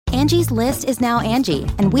Angie's List is now Angie,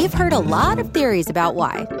 and we've heard a lot of theories about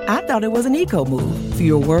why. I thought it was an eco move.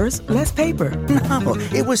 Fewer words, less paper. No,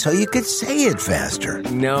 it was so you could say it faster.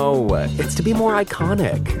 No, it's to be more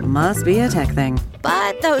iconic. Must be a tech thing.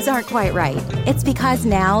 But those aren't quite right. It's because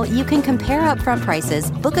now you can compare upfront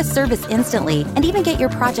prices, book a service instantly, and even get your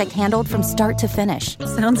project handled from start to finish.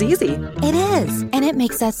 Sounds easy. It is, and it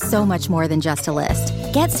makes us so much more than just a list.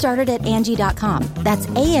 Get started at Angie.com. That's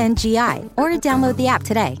ANGI, or download the app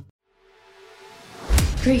today.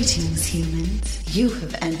 Greetings, humans. You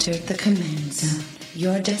have entered the Command Zone,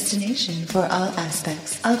 your destination for all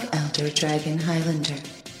aspects of Elder Dragon Highlander.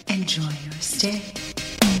 Enjoy your stay.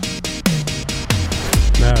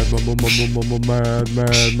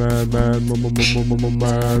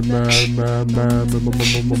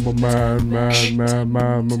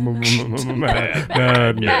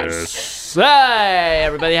 Hey,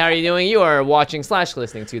 everybody, how are you doing? You are watching /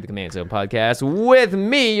 listening to the Command Zone podcast with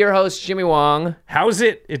me, your host, Jimmy Wong. How's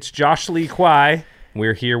it? It's Josh Lee Kwai.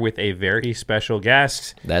 We're here with a very special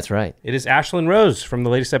guest. That's right. It is Ashlen Rose from the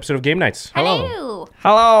latest episode of Game Nights. Hello.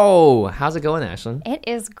 Hello. How's it going, Ashlen? It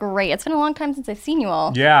is great. It's been a long time since I've seen you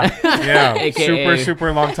all. Yeah. AKA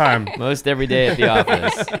super long time. Most every day at the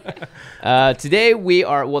office. Today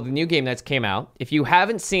the new Game Nights came out. If you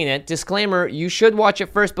haven't seen it, disclaimer, you should watch it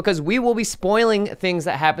first because we will be spoiling things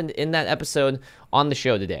that happened in that episode on the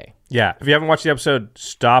show today. Yeah. If you haven't watched the episode,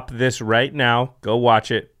 stop this right now. Go watch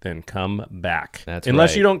it, then come back.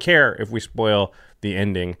 Unless you don't care if we spoil the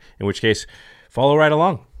ending, in which case, follow right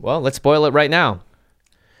along. Well, let's spoil it right now.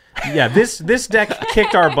 Yeah, this deck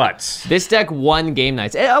kicked our butts. This deck won Game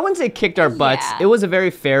Nights. I wouldn't say kicked our butts. Yeah. It was a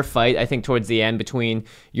very fair fight, I think, towards the end between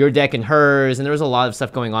your deck and hers, and there was a lot of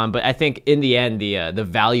stuff going on. But I think in the end, the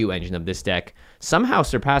value engine of this deck somehow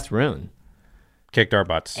surpassed Rune. Kicked our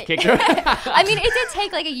butts. I mean, it did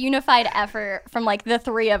take like a unified effort from like the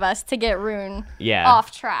three of us to get Rune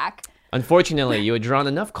off track. Unfortunately, you had drawn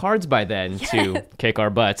enough cards by then to kick our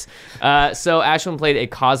butts. So Ashlen played a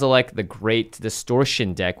Kozilek, the Great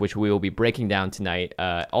Distortion deck, which we will be breaking down tonight.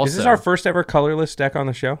 Is this our first ever colorless deck on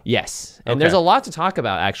the show? Yes. And there's a lot to talk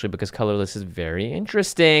about, actually, because colorless is very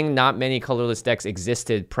interesting. Not many colorless decks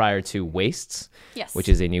existed prior to Wastes, which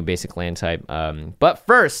is a new basic land type. But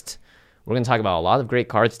first, we're going to talk about a lot of great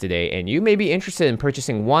cards today, and you may be interested in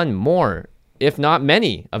purchasing one more, if not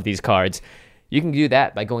many, of these cards. You can do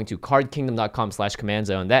that by going to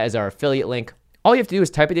cardkingdom.com/command-zone. That is our affiliate link. All you have to do is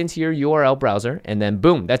type it into your URL browser, and then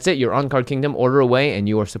boom, that's it. You're on Card Kingdom, order away, and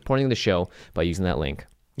you are supporting the show by using that link.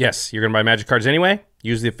 Yes, you're going to buy Magic cards anyway.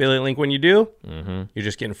 Use the affiliate link when you do. Mm-hmm. You're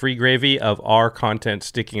just getting free gravy of our content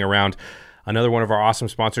sticking around. Another one of our awesome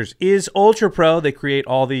sponsors is Ultra Pro. They create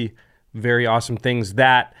all the very awesome things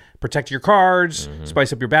that protect your cards,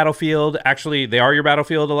 spice up your battlefield. Actually, they are your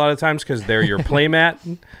battlefield a lot of times because they're your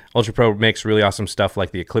playmat. Ultra Pro makes really awesome stuff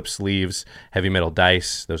like the Eclipse sleeves, heavy metal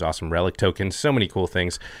dice, those awesome relic tokens, so many cool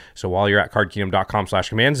things. So while you're at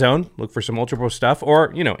cardkingdom.com/command-zone, look for some Ultra Pro stuff,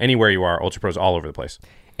 or, anywhere you are, Ultra Pro's all over the place.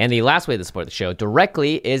 And the last way to support the show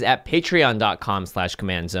directly is at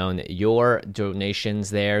patreon.com/command-zone. Your donations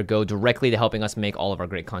there go directly to helping us make all of our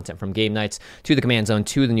great content, from Game Nights to the Command Zone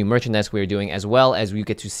to the new merchandise we are doing, as well as we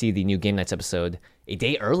get to see the new Game Nights episode a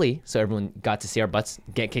day early. So everyone got to see our butts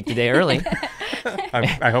get kicked a day early.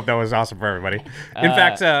 I hope that was awesome for everybody. In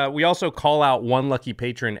fact, we also call out one lucky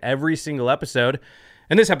patron every single episode.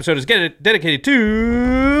 And this episode is dedicated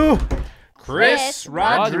to Chris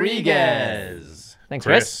Rodriguez. Thanks,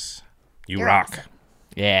 Chris. You rock.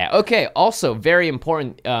 Yeah. Okay. Also, very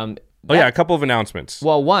important. A couple of announcements.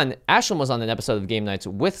 Well, one, Ashlen was on an episode of Game Nights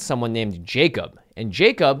with someone named Jacob. And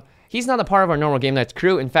Jacob, he's not a part of our normal Game Nights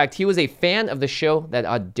crew. In fact, he was a fan of the show that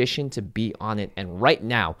auditioned to be on it. And right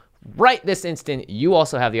now, right this instant, you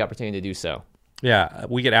also have the opportunity to do so. Yeah,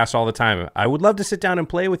 we get asked all the time, I would love to sit down and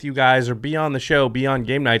play with you guys or be on the show, be on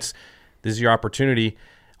Game Nights. This is your opportunity.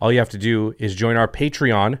 All you have to do is join our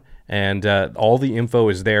Patreon. And all the info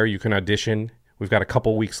is there. You can audition. We've got a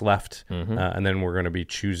couple weeks left. And then we're going to be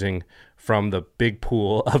choosing from the big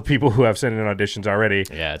pool of people who have sent in auditions already.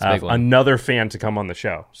 Yeah, it's a big one. Another fan to come on the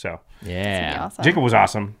show. So yeah. Awesome. Jacob was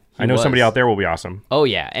awesome. I know somebody out there will be awesome. Oh,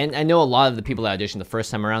 yeah. And I know a lot of the people that auditioned the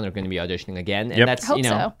first time around are going to be auditioning again. And that's,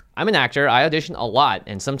 so. I'm an actor. I audition a lot.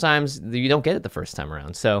 And sometimes you don't get it the first time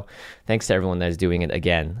around. So thanks to everyone that is doing it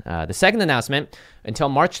again. The second announcement, until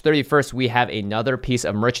March 31st, we have another piece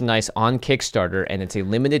of merchandise on Kickstarter, and it's a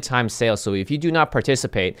limited time sale. So if you do not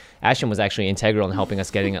participate, Ashlen was actually integral in helping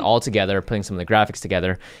us getting it all together, putting some of the graphics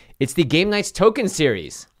together. It's the Game Nights token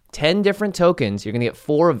series. 10 different tokens. You're going to get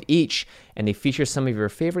 4 of each, and they feature some of your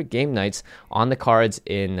favorite Game Nights on the cards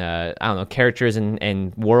in, characters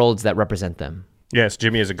and worlds that represent them. Yes,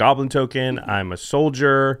 Jimmy is a goblin token. I'm a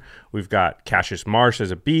soldier. We've got Cassius Marsh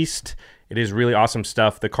as a beast. It is really awesome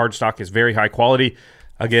stuff. The card stock is very high quality.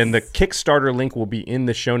 Again, the Kickstarter link will be in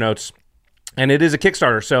the show notes. And it is a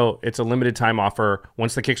Kickstarter, so it's a limited time offer.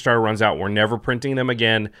 Once the Kickstarter runs out, we're never printing them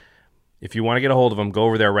again. If you want to get a hold of them, go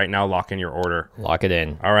over there right now, lock in your order. Lock it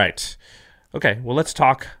in. All right. Okay, well, let's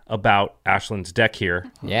talk about Ashlen's deck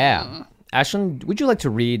here. Yeah. Ashlen, would you like to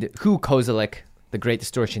read who Kozilek, the Great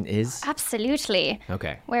Distortion, is? Absolutely.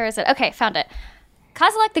 Okay. Where is it? Okay, found it.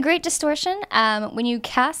 Kozilek, the Great Distortion. When you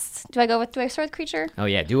cast, do I start with creature? Oh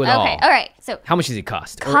yeah, do it all. Okay, all right. So how much does it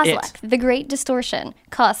cost? Kozilek, the Great Distortion,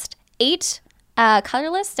 cost 8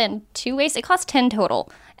 colorless and 2 waste. It costs 10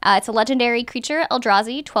 total. It's a legendary creature,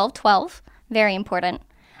 Eldrazi, 12/12. Very important.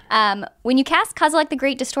 When you cast Kozilek, the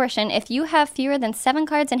Great Distortion, if you have fewer than 7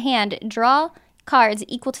 cards in hand, draw cards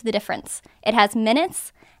equal to the difference. It has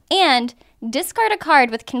menace and discard a card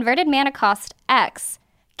with converted mana cost X.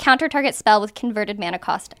 Counter target spell with converted mana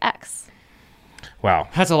cost X. Wow.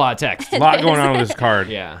 That's a lot of text. A lot going on with this card.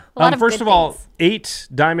 Yeah. First of all, 8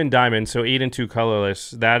 diamond, so 8 and 2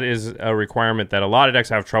 colorless. That is a requirement that a lot of decks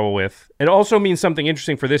have trouble with. It also means something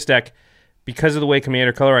interesting for this deck because of the way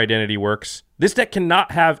Commander Color Identity works. This deck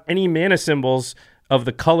cannot have any mana symbols of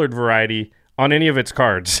the colored variety on any of its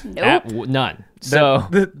cards. Nope. None. So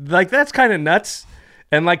that's kind of nuts.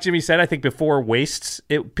 And like Jimmy said, I think before Wastes,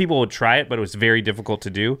 people would try it, but it was very difficult to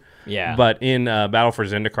do. Yeah. But in Battle for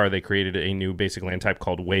Zendikar, they created a new basic land type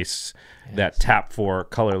called Wastes that tap for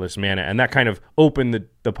colorless mana. And that kind of opened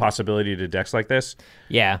the possibility to decks like this.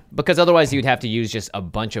 Yeah, because otherwise you'd have to use just a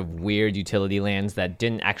bunch of weird utility lands that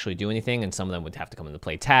didn't actually do anything, and some of them would have to come into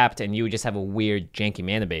play tapped, and you would just have a weird, janky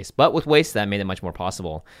mana base. But with Waste, that made it much more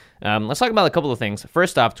possible. Let's talk about a couple of things.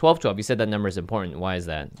 First off, 12/12, you said that number is important. Why is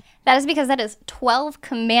that? That is because that is 12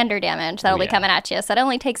 commander damage that will be coming at you. So it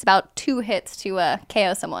only takes about 2 hits to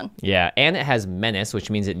KO someone. Yeah, and it has Menace,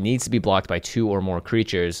 which means it needs to be blocked by 2 or more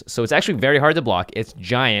creatures. So it's actually very hard to block. It's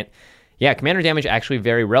giant. Yeah, commander damage actually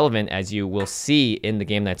very relevant, as you will see in the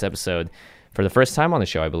Game Nights episode. For the first time on the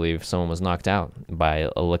show, I believe, someone was knocked out by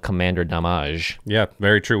Le Commander Damage. Yeah,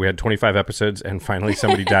 very true. We had 25 episodes, and finally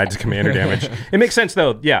somebody died to commander damage. It makes sense,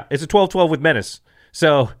 though. Yeah, it's a 12/12 with Menace.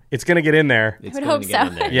 So it's going to get in there. I would hope so.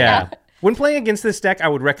 Yeah. When playing against this deck, I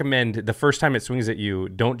would recommend the first time it swings at you,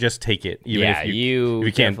 don't just take it. Even if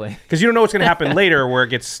you can, because you don't know what's going to happen later,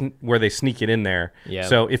 where they sneak it in there. Yep.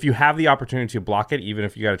 So if you have the opportunity to block it, even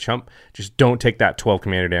if you got a chump, just don't take that 12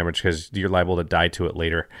 commander damage because you're liable to die to it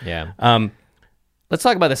later. Yeah. Let's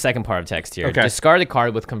talk about the second part of text here. Okay. Discard a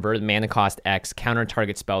card with converted mana cost X, counter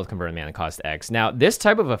target spell with converted mana cost X. Now, this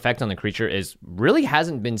type of effect on the creature really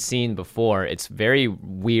hasn't been seen before. It's very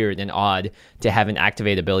weird and odd to have an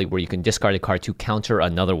activate ability where you can discard a card to counter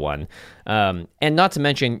another one. And not to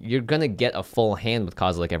mention, you're going to get a full hand with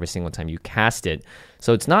Kozilek every single time you cast it.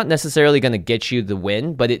 So it's not necessarily going to get you the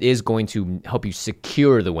win, but it is going to help you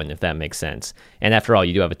secure the win, if that makes sense. And after all,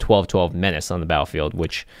 you do have a 12/12 Menace on the battlefield,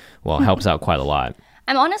 which, helps out quite a lot.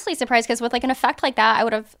 I'm honestly surprised because with an effect like that, I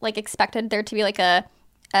would have expected there to be an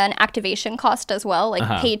activation cost as well,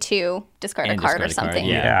 pay to discard a card or something.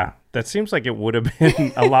 Yeah, that seems like it would have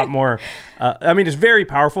been a lot more. It's very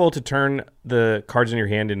powerful to turn the cards in your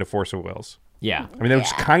hand into Force of Wills. Yeah.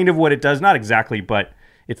 That's kind of what it does. Not exactly, but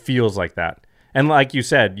it feels like that. And like you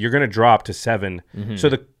said, you're going to drop to 7. Mm-hmm. So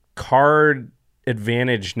the card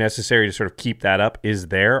advantage necessary to sort of keep that up is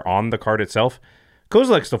there on the card itself.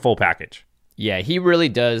 Kozilek's the full package. Yeah, he really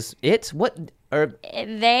does. I think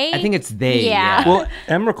it's they. Yeah. Well,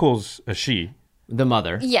 Emrakul's a she. The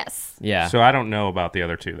mother. Yes. Yeah. So I don't know about the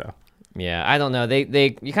other two, though. Yeah, I don't know.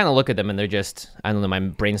 You kind of look at them and they're just, I don't know, my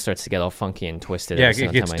brain starts to get all funky and twisted. Yeah,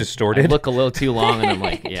 it gets distorted. I look a little too long and I'm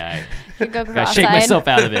like, yeah, I gotta shake myself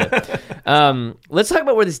out of it. Let's talk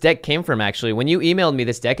about where this deck came from, actually. When you emailed me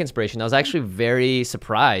this deck inspiration, I was actually very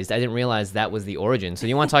surprised. I didn't realize that was the origin. So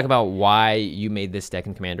you want to talk about why you made this deck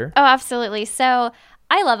in Commander? Oh, absolutely. So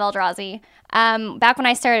I love Eldrazi. Back when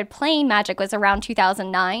I started playing Magic was around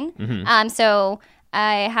 2009. Mm-hmm. So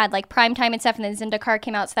I had Prime Time and stuff, and then Zendikar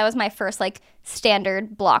came out, so that was my first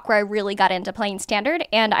standard block where I really got into playing standard,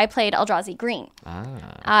 and I played Eldrazi Green.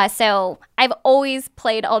 So I've always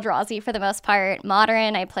played Eldrazi for the most part.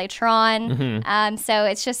 Modern, I play Tron. Mm-hmm. So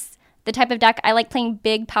it's just the type of deck I like, playing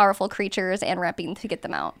big, powerful creatures and ramping to get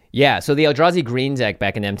them out. Yeah, so the Eldrazi Green deck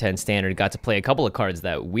back in M10 Standard got to play a couple of cards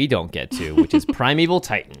that we don't get to, which is Primeval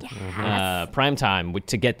Titan, yes. Prime Time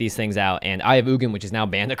to get these things out, and Eye of Ugin, which is now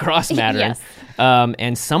banned across Mattern, yes.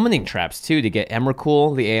 And Summoning Traps, too, to get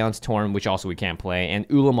Emrakul, the Aeon's Torn, which also we can't play, and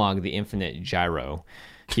Ulamog, the Infinite Gyro.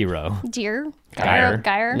 Hero. Deer?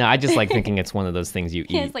 Gyre. No, I just like thinking it's one of those things you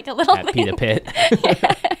eat it's like a little at Pita Pit.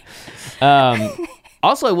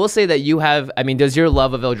 Also, I will say that you have, I mean, does your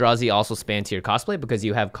love of Eldrazi also span to your cosplay? Because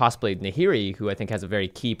you have cosplayed Nahiri, who I think has a very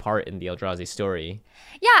key part in the Eldrazi story.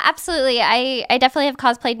 Yeah, absolutely. I definitely have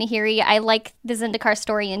cosplayed Nahiri. I like the Zendikar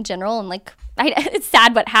story in general, and like, it's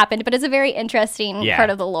sad what happened, but it's a very interesting part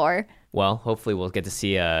of the lore. Well, hopefully we'll get to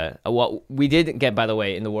see, well, we did get, by the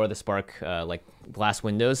way, in the War of the Spark, like, glass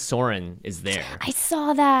windows, Soren is there. I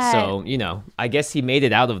saw that. So, you know, I guess he made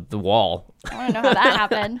it out of the wall. I want to know how that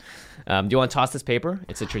happened. Do you want to toss this paper?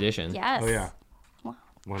 It's a tradition. Yes. Oh, yeah. Wow.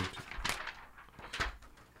 One, two.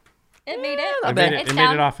 It made it. It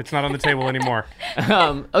made it off. It's not on the table anymore.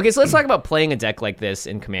 Okay, so let's talk about playing a deck like this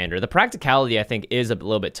in Commander. The practicality, I think, is a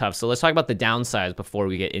little bit tough. So let's talk about the downsides before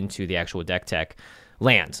we get into the actual deck tech.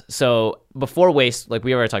 Lands. So before Waste, like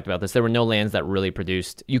we already talked about this, there were no lands that really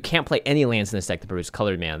produced. You can't play any lands in this deck that produce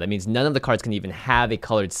colored mana. That means none of the cards can even have a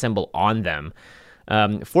colored symbol on them.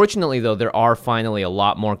 Fortunately, though, there are finally a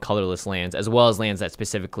lot more colorless lands, as well as lands that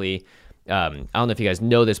specifically, I don't know if you guys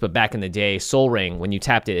know this, but back in the day, Soul Ring, when you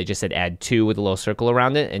tapped it, it just said add 2 with a little circle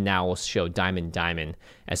around it, and now we'll show Diamond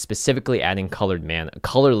as specifically adding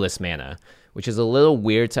colorless mana, which is a little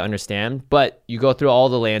weird to understand, but you go through all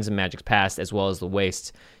the lands in Magic's past, as well as the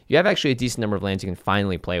Wastes, you have actually a decent number of lands you can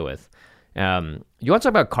finally play with. You want to talk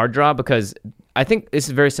about card draw? Because I think this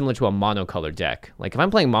is very similar to a mono-color deck. Like, if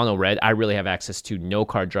I'm playing mono-red, I really have access to no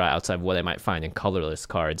card draw outside of what I might find in colorless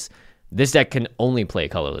cards. This deck can only play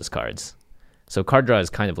colorless cards. So card draw is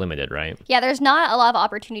kind of limited, right? Yeah, there's not a lot of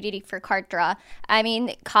opportunity for card draw. I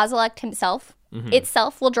mean, Kozilek himself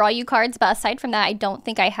itself will draw you cards, but aside from that, I don't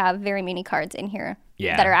think I have very many cards in here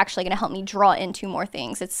that are actually going to help me draw into more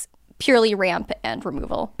things. It's purely ramp and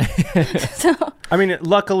removal. So, I mean,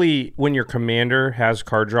 luckily, when your commander has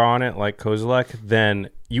card draw on it, like Kozilek, then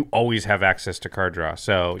you always have access to card draw.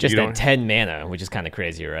 So just you don't at 10 mana, which is kind of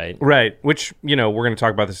crazy, right? Right. Which, you know, we're going to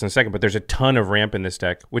talk about this in a second, but there's a ton of ramp in this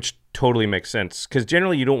deck, which totally makes sense. Because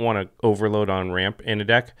generally, you don't want to overload on ramp in a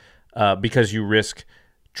deck because you risk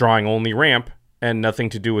drawing only ramp and nothing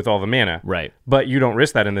to do with all the mana. Right. But you don't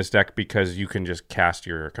risk that in this deck because you can just cast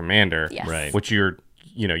your commander, right? Which you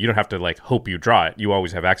don't have to like hope you draw it. You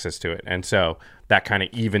always have access to it. And so that kind of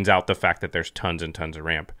evens out the fact that there's tons and tons of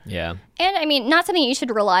ramp. Yeah. And I mean, not something you should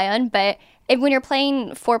rely on, but when you're playing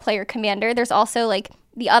 4-player commander, there's also like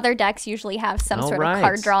the other decks usually have some sort of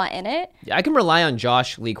card draw in it. Yeah, I can rely on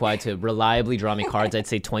Josh Lee Kwai to reliably draw me cards, I'd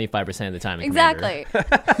say 25% of the time in Exactly.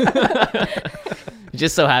 It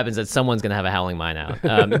just so happens that someone's going to have a Howling Mine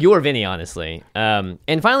out. You or Vinny, honestly.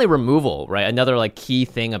 And finally, removal, right? Another like key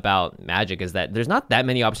thing about Magic is that there's not that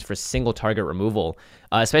many options for single target removal,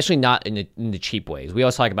 especially not in the cheap ways. We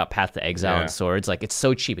always talk about Path to Exile and Swords. Like, it's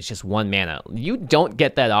so cheap. It's just 1 mana. You don't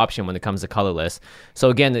get that option when it comes to colorless. So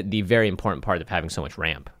again, the very important part of having so much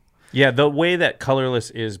ramp. Yeah, the way that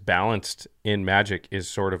colorless is balanced in Magic is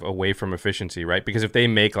sort of away from efficiency, right? Because if they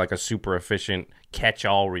make like a super efficient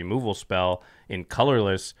catch-all removal spell in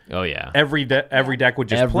colorless, every deck would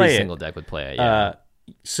just play it. Every single deck would play it, yeah.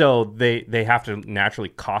 So they have to naturally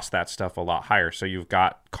cost that stuff a lot higher. So you've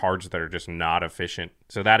got cards that are just not efficient.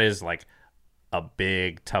 So that is like a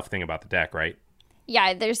big tough thing about the deck, right?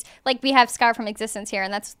 Yeah, there's like we have Scar from Existence here,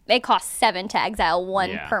 and they cost 7 to exile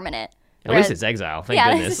 1 permanent. At least it's exile, thank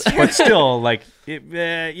goodness. But still, like,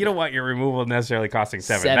 you don't want your removal necessarily costing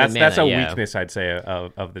 7. That's a weakness, I'd say,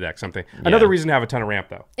 of the deck. Another reason to have a ton of ramp,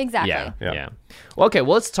 though. Exactly. Yeah. Well, okay,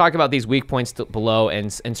 well, let's talk about these weak points below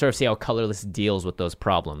and sort of see how colorless deals with those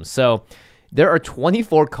problems. So there are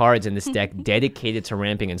 24 cards in this deck dedicated to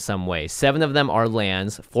ramping in some way. 7 of them are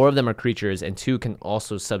lands, 4 of them are creatures, and 2 can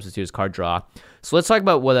also substitute as card draw. So let's talk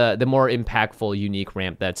about what the more impactful, unique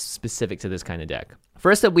ramp that's specific to this kind of deck.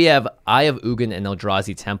 First up, we have Eye of Ugin and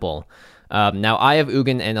Eldrazi Temple. Now, Eye of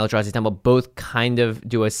Ugin and Eldrazi Temple both kind of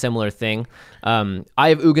do a similar thing. Eye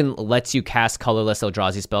of Ugin lets you cast colorless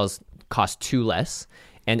Eldrazi spells, cost 2 less.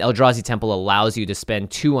 And Eldrazi Temple allows you to spend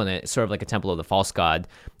 2 on it, sort of like a Temple of the False God.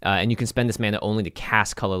 And you can spend this mana only to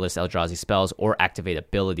cast colorless Eldrazi spells or activate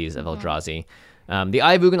abilities of Eldrazi. The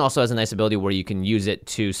Eye of Ugin also has a nice ability where you can use it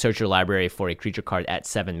to search your library for a creature card at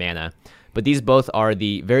 7 mana. But these both are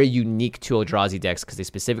the very unique to Eldrazi decks because they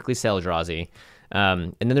specifically sell Eldrazi.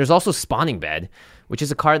 And then there's also Spawning Bed, which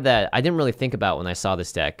is a card that I didn't really think about when I saw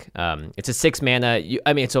this deck. It's a 6 mana.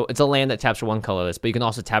 It's a land that taps for 1 colorless, but you can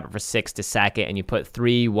also tap it for 6 to sack it, and you put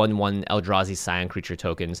 3 1/1 Eldrazi Scion creature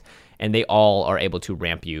tokens, and they all are able to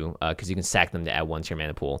ramp you because you can sack them to add 1 to your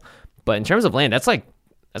mana pool. But in terms of land, that's like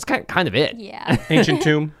that's kind of it. Yeah. Ancient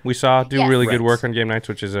Tomb, we saw do really good Right. work on game nights,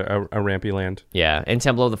 which is a rampy land. Yeah, and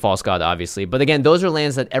Temple of the False God, obviously. But again, those are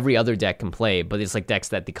lands that every other deck can play, but it's like decks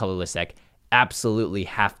that the colorless deck absolutely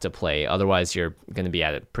have to play. Otherwise, you're going to be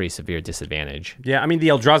at a pretty severe disadvantage. Yeah, I mean, the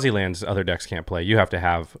Eldrazi lands other decks can't play. You have to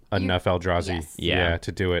have enough Eldrazi Yes. Yeah.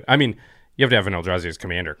 to do it. I mean, you have to have an Eldrazi as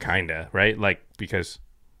commander, kind of, right? Like, because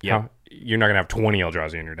you're not going to have 20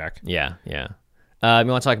 Eldrazi in your deck. Yeah. You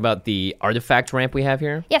want to talk about the artifact ramp we have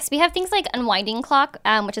here? Yes, we have things like Unwinding Clock,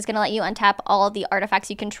 which is going to let you untap all of the artifacts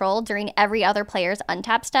you control during every other player's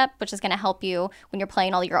untap step, which is going to help you when you're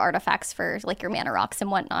playing all your artifacts for like your mana rocks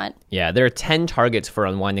and whatnot. Yeah, there are 10 targets for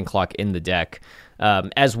Unwinding Clock in the deck,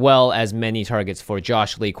 as well as many targets for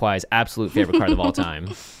Josh Lee Kwai's absolute favorite card of all time.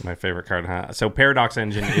 My favorite card, huh? So Paradox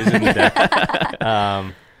Engine is in the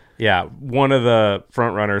deck. Yeah, one of the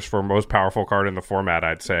front runners for most powerful card in the format,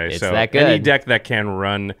 I'd say. It's so that good. Any deck that's going to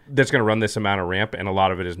run this amount of ramp, and a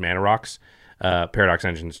lot of it is mana rocks, Paradox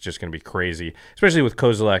Engine is just going to be crazy, especially with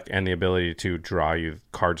Kozilek and the ability to draw you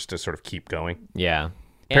cards to sort of keep going. Yeah.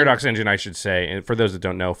 Paradox Engine, I should say, and for those that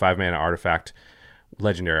don't know, 5-mana artifact,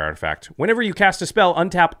 legendary artifact. Whenever you cast a spell,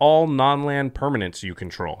 untap all non-land permanents you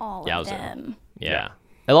control. All Yowza. of them. Yeah.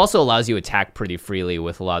 It also allows you to attack pretty freely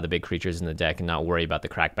with a lot of the big creatures in the deck and not worry about the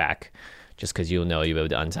crackback, just because you'll know you'll be able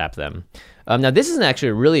to untap them. Now, this is actually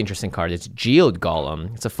a really interesting card. It's Geode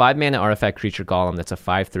Golem. It's a 5-mana artifact creature golem that's a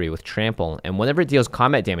 5/3 with trample, and whenever it deals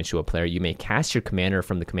combat damage to a player, you may cast your commander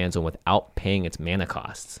from the command zone without paying its mana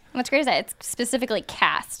costs. What's great is that it's specifically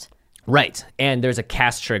cast. Right, and there's a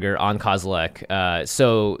cast trigger on Kozilek.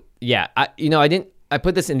 So, yeah, I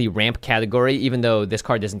put this in the ramp category, even though this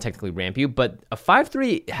card doesn't technically ramp you, but a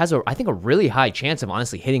 5/3 has I think a really high chance of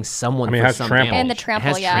honestly hitting someone I mean, it for has some trample. damage. And the trample,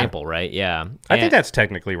 it has yeah. trample, right? Yeah. I think that's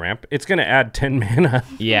technically ramp. It's going to add 10 mana.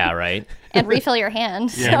 Yeah, right. And refill your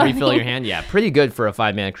hand. And refill your hand. Yeah, pretty good for a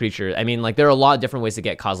 5-mana creature. I mean, like, there are a lot of different ways to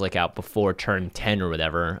get Kozilek out before turn 10 or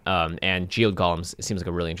whatever. And Geode Golems seems like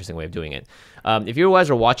a really interesting way of doing it. If you guys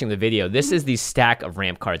are watching the video, this is the stack of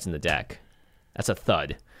ramp cards in the deck. That's a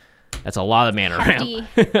thud. That's a lot of mana ramp.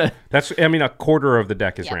 A quarter of the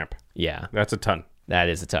deck is ramp. Yeah, That's a ton. that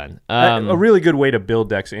is a ton. A really good way to build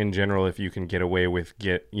decks in general if you can get away with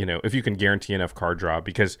if you can guarantee enough card draw,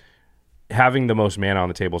 because having the most mana on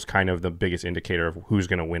the table is kind of the biggest indicator of who's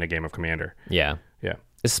going to win a game of Commander. Yeah. Yeah.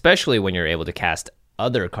 Especially when you're able to cast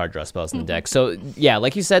other card draw spells in the deck. So, yeah,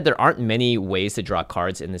 like you said, there aren't many ways to draw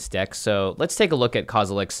cards in this deck. So let's take a look at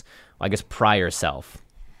Kozilek's, prior self.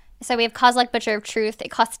 So we have Kozilek, Butcher of Truth. It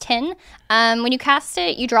costs 10. When you cast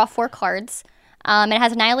it, you draw 4 cards. It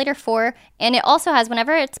has Annihilator 4, and it also has,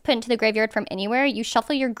 whenever it's put into the graveyard from anywhere, you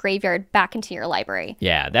shuffle your graveyard back into your library.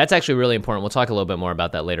 Yeah, that's actually really important. We'll talk a little bit more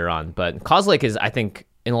about that later on. But Kozilek is, I think,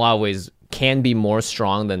 in a lot of ways, can be more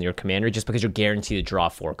strong than your commander just because you're guaranteed to draw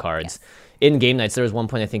 4 cards. Yes. In game nights, there was one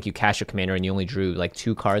point I think you cast your commander and you only drew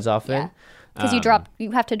 2 cards off it. Because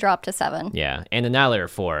you have to drop to 7. Yeah, and Annihilator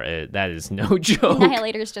 4, that is no joke.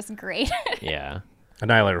 Annihilator is just great. Yeah.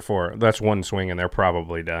 Annihilator 4, that's one swing and they're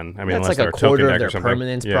probably done. I mean, That's unless like they're a quarter token of deck their or something.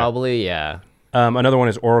 permanents, Yeah. probably. Yeah. Another one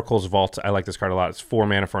is Oracle's Vault. I like this card a lot. It's 4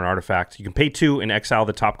 mana for an artifact. You can pay 2 and exile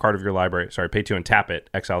the top card of your library. Sorry, pay 2 and tap it,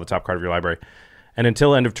 exile the top card of your library. And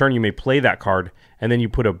until end of turn, you may play that card, and then you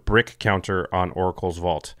put a brick counter on Oracle's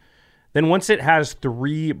Vault. Then once it has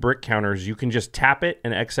 3 brick counters, you can just tap it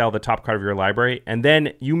and exile the top card of your library, and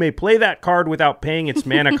then you may play that card without paying its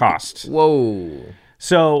mana cost. Whoa.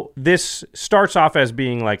 So this starts off as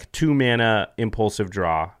being 2 mana impulsive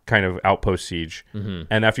draw, kind of outpost siege.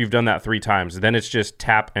 Mm-hmm. And after you've done that 3 times, then it's just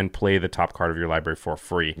tap and play the top card of your library for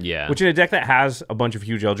free. Yeah. Which in a deck that has a bunch of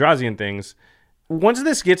huge Eldrazi things, once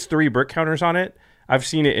this gets 3 brick counters on it, I've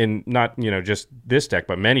seen it in not, just this deck,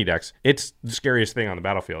 but many decks. It's the scariest thing on the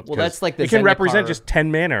battlefield. Well, that's like the it can Zendikar- represent just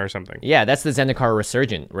 10 mana or something. Yeah, that's the Zendikar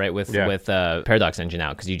Resurgent, right? With Paradox Engine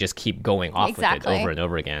out, because you just keep going off with it over and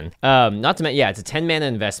over again. Not to mention, it's a 10 mana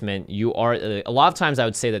investment. You are a lot of times I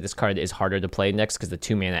would say that this card is harder to play next because the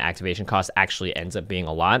 2 mana activation cost actually ends up being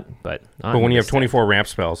a lot. But when you have 24 ramp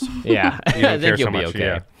spells, yeah, you don't I think care you'll so be much. okay.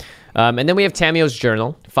 Yeah. And then we have Tamio's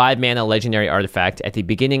Journal, 5 mana legendary artifact. At the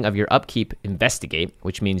beginning of your upkeep, investigate,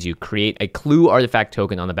 which means you create a clue artifact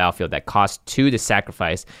token on the battlefield that costs 2 to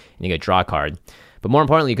sacrifice, and you get a draw card. But more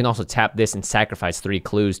importantly, you can also tap this and sacrifice 3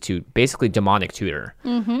 clues to basically demonic tutor.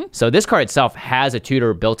 Mm-hmm. So this card itself has a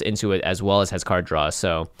tutor built into it as well as has card draw.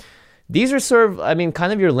 So these are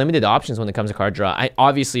kind of your limited options when it comes to card draw.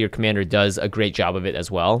 Obviously, your commander does a great job of it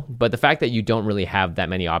as well, but the fact that you don't really have that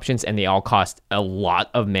many options and they all cost a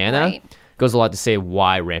lot of mana goes a lot to say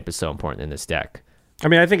why ramp is so important in this deck. I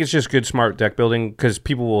mean, I think it's just good, smart deck building because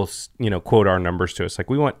people will, quote our numbers to us. Like,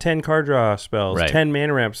 we want 10 card draw spells, 10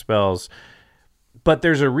 mana ramp spells. But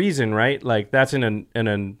there's a reason, right? Like, that's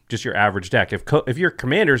in just your average deck. If your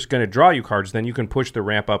commander's going to draw you cards, then you can push the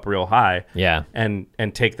ramp up real high. Yeah. And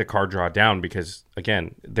take the card draw down because,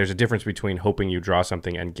 again, there's a difference between hoping you draw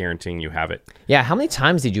something and guaranteeing you have it. Yeah. How many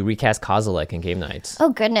times did you recast Kozilek in game nights? Oh,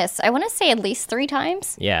 goodness. I want to say at least 3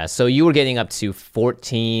 times. Yeah. So you were getting up to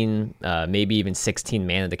 14, maybe even 16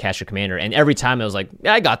 mana to cast your commander. And every time I was like,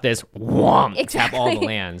 I got this. Whomp! Exactly. Tap all the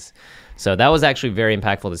lands. So that was actually very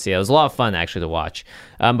impactful to see. It was a lot of fun, actually, to watch.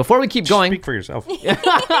 Before we keep going... Speak for yourself.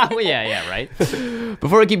 Well, yeah, right?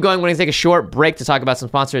 Before we keep going, we're going to take a short break to talk about some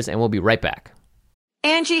sponsors, and we'll be right back.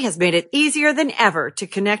 Angie has made it easier than ever to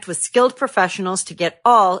connect with skilled professionals to get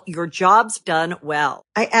all your jobs done well.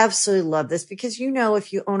 I absolutely love this because,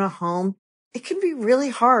 if you own a home, it can be really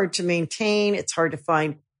hard to maintain. It's hard to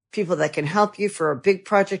find people that can help you for a big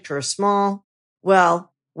project or a small. Well,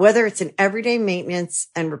 whether it's in everyday maintenance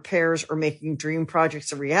and repairs or making dream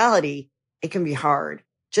projects a reality, it can be hard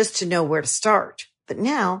just to know where to start. But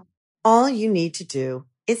now, all you need to do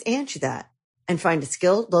is Angie that and find a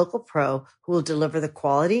skilled local pro who will deliver the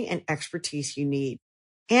quality and expertise you need.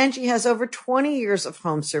 Angie has over 20 years of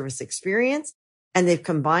home service experience, and they've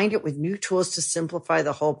combined it with new tools to simplify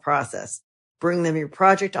the whole process. Bring them your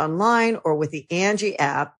project online or with the Angie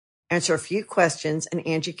app. Answer a few questions, and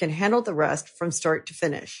Angie can handle the rest from start to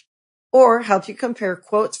finish. Or help you compare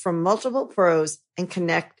quotes from multiple pros and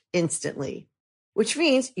connect instantly. Which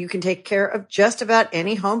means you can take care of just about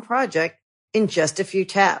any home project in just a few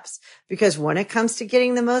taps. Because when it comes to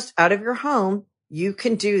getting the most out of your home, you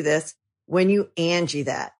can do this when you Angie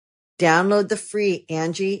that. Download the free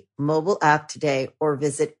Angie mobile app today or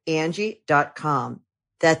visit Angie.com.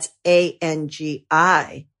 That's ANGI.com.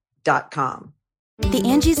 The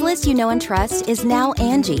Angie's List you know and trust is now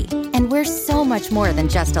Angie, and we're so much more than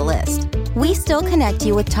just a list. We still connect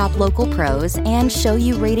you with top local pros and show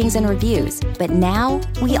you ratings and reviews, but now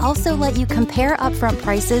we also let you compare upfront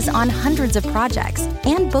prices on hundreds of projects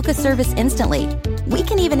and book a service instantly. We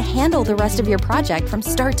can even handle the rest of your project from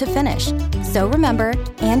start to finish. So remember,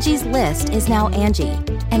 Angie's List is now Angie,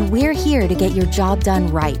 and we're here to get your job done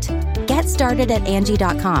right. Get started at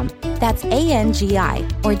Angie.com. That's ANGI,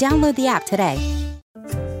 or download the app today.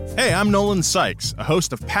 Hey, I'm Nolan Sykes, a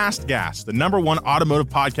host of Past Gas, the #1 automotive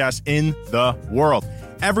podcast in the world.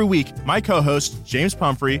 Every week, my co-hosts, James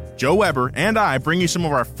Pumphrey, Joe Weber, and I bring you some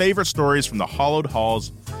of our favorite stories from the hallowed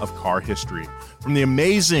halls of car history. From the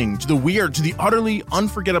amazing, to the weird, to the utterly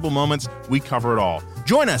unforgettable moments, we cover it all.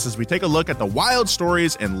 Join us as we take a look at the wild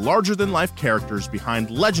stories and larger-than-life characters behind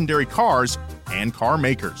legendary cars and car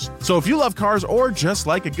makers. So if you love cars or just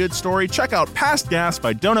like a good story, check out Past Gas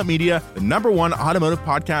by Donut Media, the #1 automotive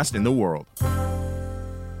podcast in the world.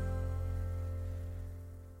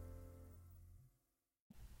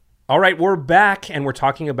 All right, we're back, and we're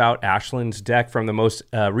talking about Ashlen's deck from the most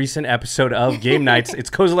recent episode of Game Nights. It's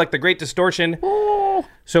Kozilek, the Great Distortion.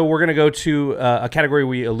 So we're going to go to a category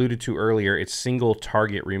we alluded to earlier. It's single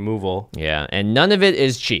target removal. Yeah, and none of it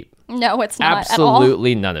is cheap. No, it's not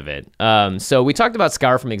Absolutely at all. None of it. So we talked about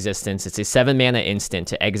Scour from Existence. It's a 7-mana instant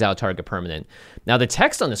to exile target permanent. Now, the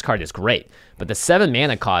text on this card is great, but the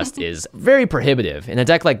 7-mana cost is very prohibitive. In a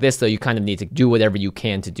deck like this, though, you kind of need to do whatever you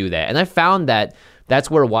can to do that. And I found that that's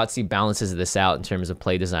where WotC balances this out in terms of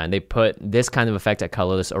play design. They put this kind of effect at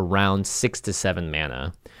colorless around 6 to 7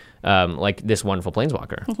 mana. Like this wonderful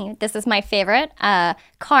Planeswalker. This is my favorite.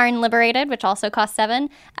 Karn Liberated, which also costs 7.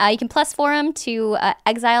 You can +4 him to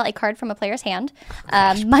exile a card from a player's hand.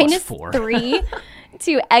 -3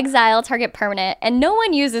 to exile target permanent. And no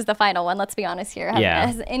one uses the final one, let's be honest here.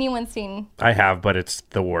 Has anyone seen? I have, but it's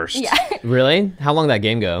the worst. Yeah. Really? How long did that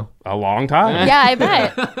game go? A long time. Yeah, I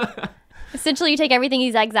bet. Essentially, you take everything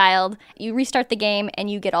he's exiled, you restart the game, and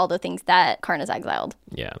you get all the things that Karn has exiled.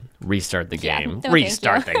 Yeah. Restart the game. No,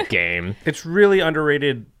 Restart the game. It's really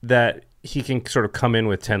underrated that he can sort of come in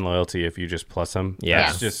with 10 loyalty if you just plus him. Yeah.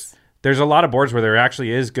 It's just, there's a lot of boards where there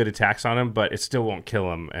actually is good attacks on him, but it still won't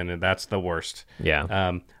kill him, and that's the worst.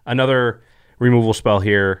 Yeah. Another removal spell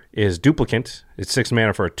here is Duplicant. It's 6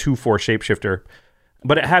 mana for a 2/4 shapeshifter.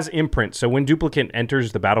 But it has imprint, so when Duplicant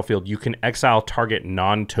enters the battlefield, you can exile target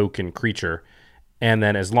non-token creature. And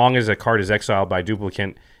then as long as a card is exiled by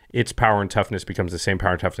Duplicant, its power and toughness becomes the same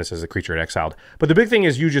power and toughness as the creature it exiled. But the big thing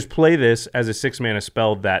is you just play this as a 6-mana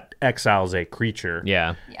spell that exiles a creature.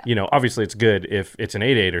 Yeah. You know, obviously it's good if it's an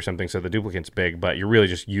 8/8 or something, so the duplicate's big, but you're really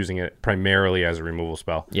just using it primarily as a removal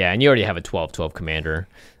spell. Yeah, and you already have a 12/12 commander.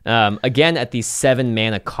 Again, at the 7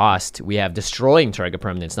 mana cost, we have destroying target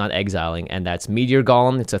permanents, not exiling, and that's Meteor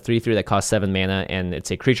Golem. It's a 3/3 that costs 7 mana, and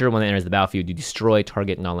it's a creature. When it enters the battlefield, you destroy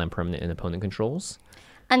target non-land permanent an opponent controls.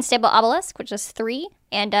 Unstable Obelisk, which is 3,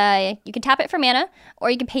 and you can tap it for mana, or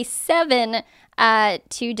you can pay 7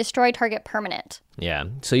 to destroy target permanent. Yeah,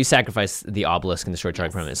 so you sacrifice the Obelisk and destroy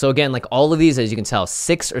target permanent. So again, like all of these, as you can tell,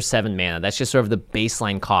 6 or 7 mana. That's just sort of the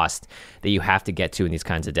baseline cost that you have to get to in these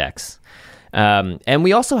kinds of decks. And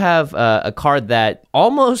we also have a card that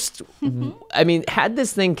almost, I mean, had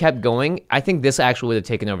this thing kept going, I think this actually would have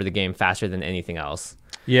taken over the game faster than anything else.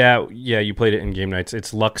 Yeah, you played it in game nights.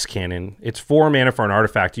 It's Lux Cannon. It's 4 mana for an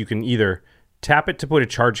artifact. You can either tap it to put a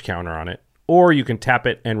charge counter on it, or you can tap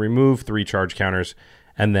it and remove 3 charge counters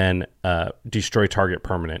and then destroy target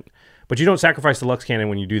permanent. But you don't sacrifice the Lux Cannon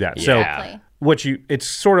when you do that. Yeah. So it's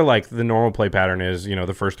sort of like the normal play pattern is, you know,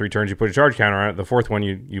 the first 3 turns you put a charge counter on it, the 4th one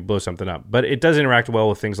you blow something up. But it does interact well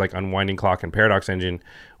with things like Unwinding Clock and Paradox Engine,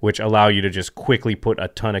 which allow you to just quickly put a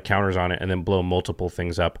ton of counters on it and then blow multiple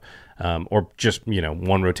things up. Or just, you know,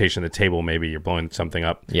 one rotation of the table, maybe you're blowing something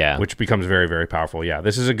up, which becomes very, very powerful. Yeah,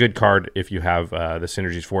 this is a good card if you have the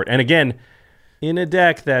synergies for it. And again, in a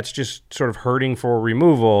deck that's just sort of hurting for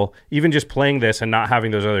removal, even just playing this and not having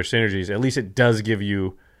those other synergies, at least it does give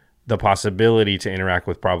you the possibility to interact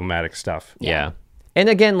with problematic stuff. Yeah. And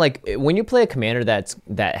again, like when you play a commander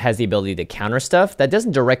that has the ability to counter stuff, that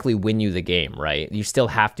doesn't directly win you the game, right? You still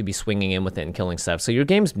have to be swinging in with it and killing stuff. So your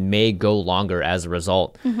games may go longer as a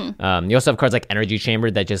result. You also have cards like Energy Chamber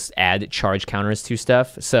that just add charge counters to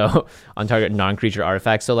stuff. So on target non-creature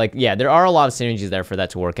artifacts. So like, yeah, there are a lot of synergies there for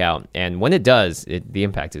that to work out. And when it does, the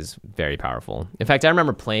impact is very powerful. In fact, I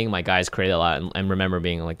remember playing my guys Crate a lot and remember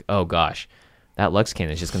being like, oh gosh, that Lux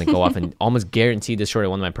Cannon is just going to go off and almost guaranteed destroy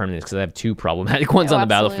one of my permanents because I have 2 problematic ones on the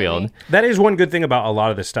battlefield. That is one good thing about a lot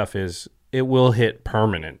of this stuff is it will hit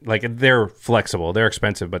permanent. Like they're flexible, they're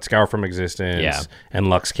expensive, but Scour from Existence and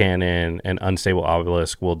Lux Cannon and Unstable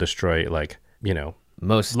Obelisk will destroy like, you know,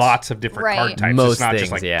 lots of different card types. Most it's not things,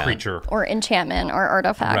 just like creature or enchantment or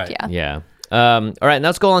artifact. Yeah. All right, now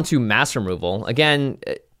let's go on to mass removal. Again,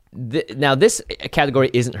 now this category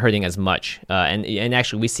isn't hurting as much, and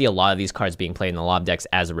actually we see a lot of these cards being played in a lot of decks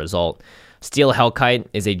as a result. Steel Hellkite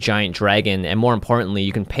is a giant dragon, and more importantly,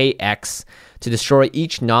 you can pay X to destroy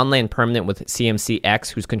each non-land permanent with CMC X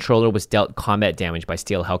whose controller was dealt combat damage by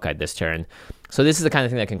Steel Hellkite this turn. So this is the kind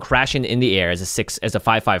of thing that can crash in the air as a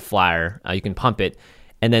 5/5 flyer. You can pump it,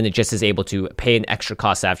 and then it just is able to pay an extra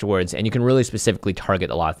cost afterwards, and you can really specifically target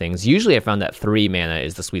a lot of things. Usually I found that 3 mana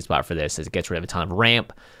is the sweet spot for this, as it gets rid of a ton of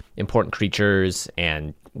ramp, important creatures,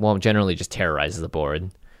 and, well, generally just terrorizes the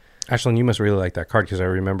board. Ashlen, you must really like that card because I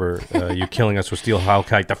remember you killing us with Steel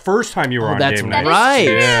Hellkite the first time you were on that's game night. Right.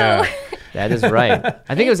 Yeah. That is right.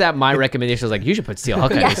 I think it was at my recommendation. I was like, you should put Steel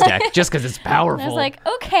Hellkite in this deck just because it's powerful. And I was like,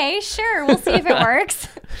 okay, sure. We'll see if it works.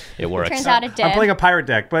 It works. Turns out it did. I'm playing a pirate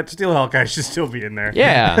deck, but Steel Hellkite should still be in there.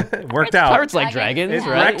 Yeah. Worked out. Pirates like dragons, It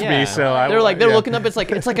right? wrecked me, so they're looking up. It's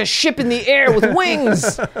like a ship in the air with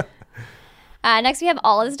wings. Next, we have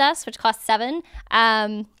Allah's Dust, which costs 7.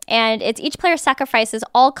 And it's each player sacrifices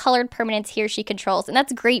all colored permanents he or she controls. And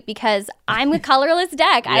that's great because I'm a colorless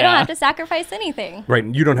deck. I don't have to sacrifice anything. Right.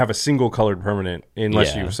 You don't have a single colored permanent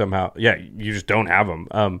unless you somehow... Yeah, you just don't have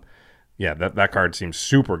them. That card seems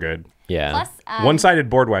super good. Yeah. Plus, one-sided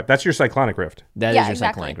board wipe. That's your Cyclonic Rift. That is your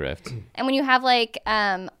Cyclonic Rift. And when you have like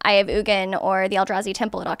Eye of Ugin or the Eldrazi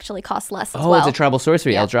Temple, it actually costs less as well. Oh, it's a tribal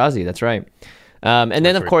sorcery, Eldrazi. That's right. And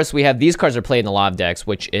then, of course, we have these cards are played in a lot of decks,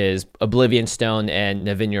 which is Oblivion Stone and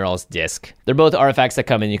Navinural's Disc. They're both artifacts that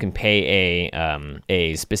come in. You can pay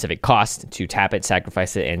a specific cost to tap it,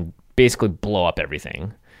 sacrifice it, and basically blow up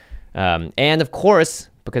everything. And, of course,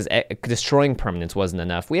 because destroying permanents wasn't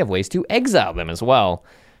enough, we have ways to exile them as well.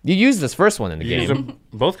 You used this first one in the game.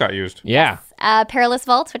 Both got used. Yeah. Perilous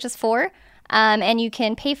Vault, which is 4. And you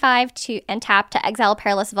can pay 5 and tap to exile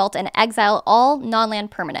Perilous Vault and exile all non-land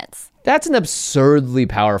permanents. That's an absurdly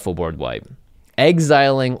powerful board wipe.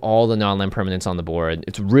 Exiling all the non-land permanents on the board.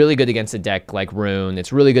 It's really good against a deck like Rune.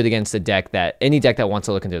 It's really good against any deck that wants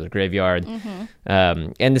to look into the graveyard.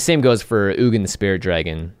 And the same goes for Ugin the Spirit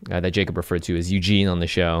Dragon that Jacob referred to as Eugene on the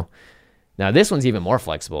show. Now, this one's even more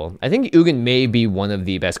flexible. I think Ugin may be one of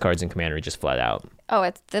the best cards in Commander, just flat out. Oh,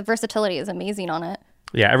 the versatility is amazing on it.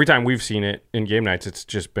 Yeah, every time we've seen it in game nights, it's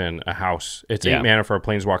just been a house. It's 8 mana for a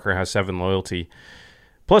Planeswalker, has 7 loyalty.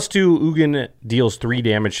 +2, Ugin deals 3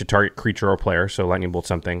 damage to target creature or player, so lightning bolt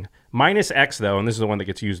something. -X, though, and this is the one that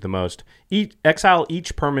gets used the most. Exile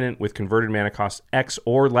each permanent with converted mana cost X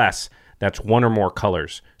or less. That's 1 or more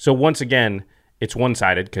colors. So once again, it's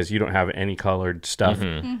one-sided because you don't have any colored stuff.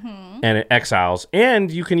 And it exiles. And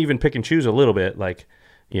you can even pick and choose a little bit, like,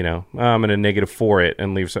 you know, I'm going to -4 it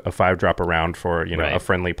and leaves a 5-drop around for, you know, a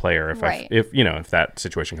friendly player if if that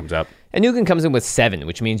situation comes up. And Ugin comes in with 7,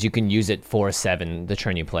 which means you can use it for 7 the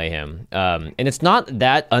turn you play him. And it's not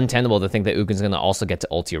that untenable to think that Ugin's going to also get to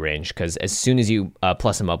ulti range, because as soon as you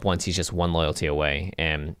plus him up once, he's just 1 loyalty away.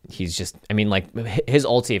 And he's just, I mean, like, his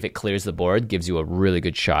ulti, if it clears the board, gives you a really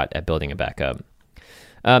good shot at building it back up.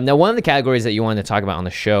 Now, one of the categories that you wanted to talk about on the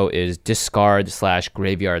show is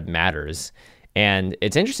discard/graveyard matters. And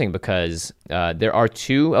it's interesting because there are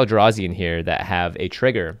 2 Eldrazi in here that have a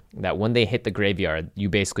trigger that when they hit the graveyard, you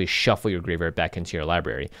basically shuffle your graveyard back into your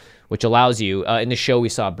library, which allows you, in the show we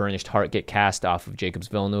saw Burnished Heart get cast off of Jacob's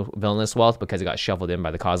Villainous Wealth because it got shuffled in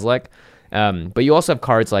by the Kozilek. But you also have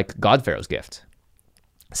cards like Godpharaoh's Gift.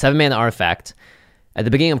 7-mana artifact. At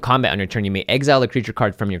the beginning of combat on your turn, you may exile a creature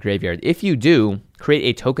card from your graveyard. If you do, create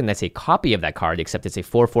a token that's a copy of that card, except it's a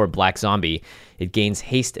 4/4 black zombie. It gains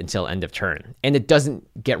haste until end of turn. And it doesn't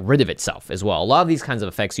get rid of itself as well. A lot of these kinds of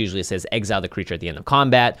effects usually says exile the creature at the end of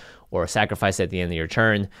combat or sacrifice it at the end of your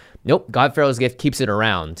turn. Nope, Godpharaoh's Gift keeps it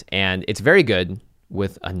around. And it's very good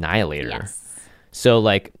with Annihilator. Yes. So,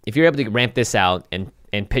 like, if you're able to ramp this out and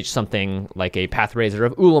pitch something like a Pathrazer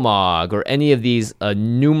of Ulamog or any of these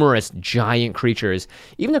numerous giant creatures,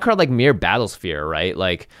 even a card like Mere Battlesphere, right?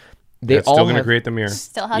 Like, it's still going to create the mirror.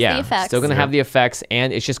 Still has the effects. Still going to have the effects,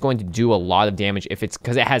 and it's just going to do a lot of damage. If it's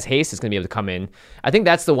because it has haste, it's going to be able to come in. I think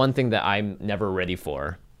that's the one thing that I'm never ready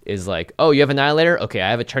for is like, oh, you have Annihilator? Okay, I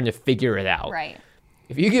have a turn to figure it out. Right.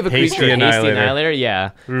 If you give a creature a hasty Annihilator,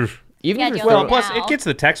 Even if well, plus it gets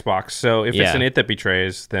the text box, so if it's an It That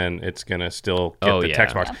Betrays, then it's going to still get the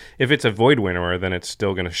text box. If it's a Void Winnower, then it's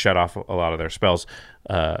still going to shut off a lot of their spells.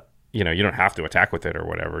 You know, you don't have to attack with it or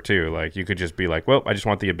whatever, too. Like, you could just be like, well, I just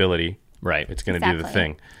want the ability. Right. It's going to do the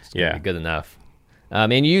thing. It's good enough.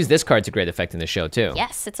 And you use this card to great effect in the show, too.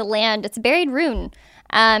 Yes, it's a land. It's a Buried Rune.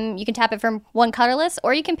 You can tap it from 1 colorless,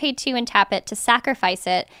 or you can pay 2 and tap it to sacrifice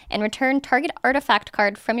it and return target artifact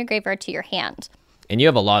card from your graveyard to your hand. And you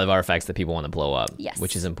have a lot of artifacts that people want to blow up, yes,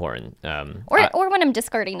 which is important. Or when I'm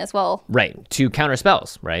discarding as well. Right, to counter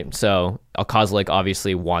spells, right? So a Kozilek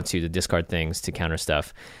obviously wants you to discard things to counter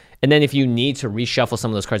stuff. And then if you need to reshuffle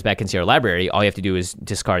some of those cards back into your library, all you have to do is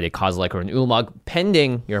discard a Kozilek or an Ulamog,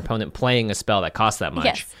 pending your opponent playing a spell that costs that much.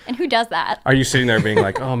 Yes, and who does that? Are you sitting there being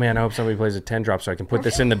like, oh man, I hope somebody plays a 10-drop so I can put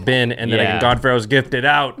this in the bin and then I can Godpharaoh's Gift it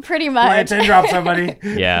out. Pretty much. Play a 10-drop, somebody.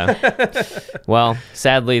 Yeah. Well,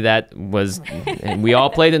 sadly, that was... we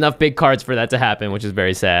all played enough big cards for that to happen, which is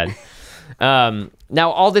very sad.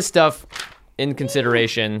 Now, all this stuff in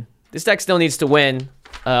consideration, this deck still needs to win.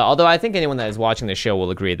 Although I think anyone that is watching the show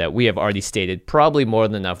will agree that we have already stated probably more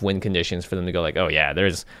than enough win conditions for them to go like, oh yeah,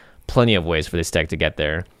 there's plenty of ways for this deck to get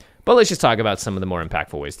there. But let's just talk about some of the more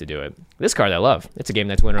impactful ways to do it. This card I love. It's a game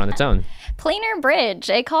that's winner on its own. Planar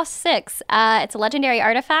Bridge. It costs 6. It's a legendary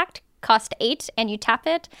artifact. Cost 8, and you tap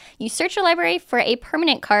it. You search your library for a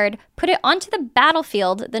permanent card, put it onto the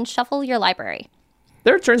battlefield, then shuffle your library.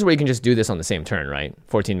 There are turns where you can just do this on the same turn, right?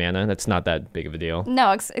 14 mana, that's not that big of a deal.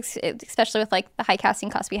 No, especially with like the high casting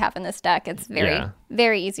cost we have in this deck. It's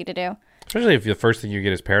very easy to do. Especially if the first thing you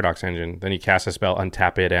get is Paradox Engine. Then you cast a spell,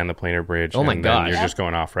 untap it, and the Planar Bridge. Oh my god! You're just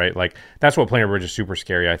going off, right? Like, that's what Planar Bridge is super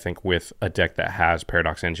scary, I think, with a deck that has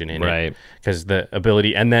Paradox Engine in it. Because the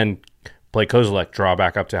ability, and then play Kozilek, draw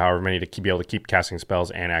back up to however many to be able to keep casting spells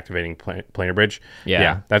and activating Planar Bridge.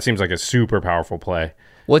 Yeah, that seems like a super powerful play.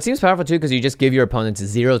 Well, it seems powerful, too, because you just give your opponents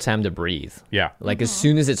 0 time to breathe. Yeah. Like, as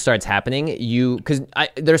soon as it starts happening, because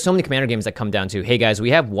there are so many Commander games that come down to, hey, guys,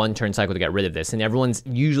 we have 1 turn cycle to get rid of this, and everyone's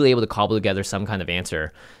usually able to cobble together some kind of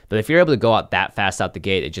answer. But if you're able to go out that fast out the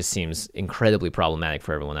gate, it just seems incredibly problematic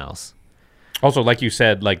for everyone else. Also, like you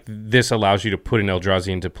said, like this allows you to put an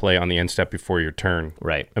Eldrazi into play on the end step before your turn.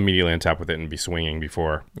 Right. Immediately on top with it and be swinging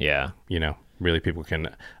before, really people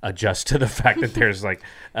can adjust to the fact that there's like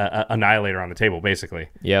a Annihilator on the table, basically.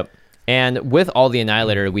 Yep. And with all the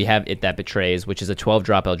Annihilator, we have It That Betrays, which is a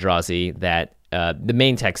 12-drop Eldrazi that the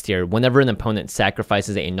main text here, whenever an opponent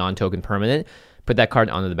sacrifices a non-token permanent, put that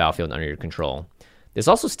card onto the battlefield under your control. This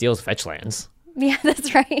also steals fetch lands. Yeah,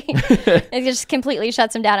 that's right. It just completely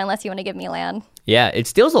shuts them down unless you want to give me land. Yeah, it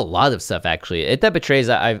steals a lot of stuff, actually. It That Betrays,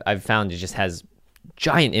 I've found, it just has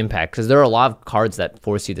giant impact because there are a lot of cards that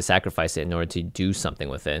force you to sacrifice it in order to do something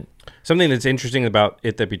with it. Something that's interesting about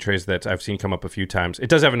It That Betrays that I've seen come up a few times, it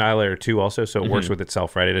does have Annihilator too also, so it works with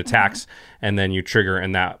itself, right? It attacks, and then you trigger,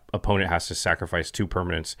 and that opponent has to sacrifice 2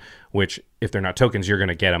 permanents, which, if they're not tokens, you're going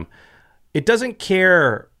to get them. It doesn't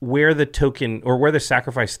care where the token or where the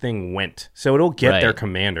sacrifice thing went, so it'll get their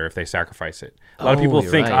commander if they sacrifice it. A lot of people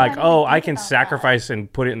think, like, I can sacrifice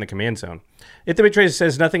and put it in the command zone. It That Betrays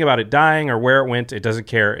says nothing about it dying or where it went. It doesn't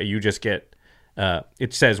care. You just get...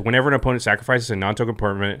 it says, whenever an opponent sacrifices a non-token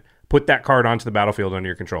permanent, put that card onto the battlefield under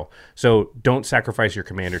your control. So don't sacrifice your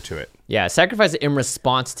commander to it. Yeah, sacrifice it in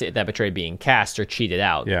response to It That Betrayed being cast or cheated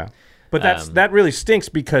out. Yeah. But that really stinks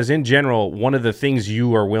because, in general, one of the things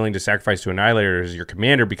you are willing to sacrifice to Annihilator is your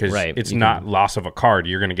commander because it's not loss of a card.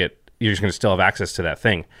 You're just going to still have access to that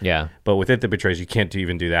thing. Yeah. But with It That Betrays, you can't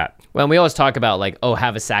even do that. Well, we always talk about, like,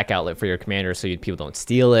 have a sack outlet for your commander so people don't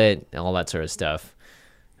steal it and all that sort of stuff.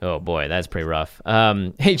 Oh, boy, that's pretty rough.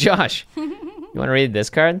 Hey, Josh, you want to read this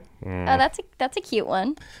card? Oh, that's a cute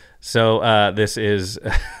one. So this is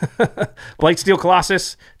Blightsteel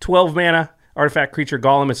Colossus, 12 mana, artifact creature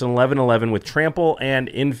golem. It's an 11/11 with trample and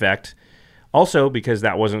infect. Also, because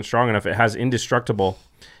that wasn't strong enough, it has indestructible.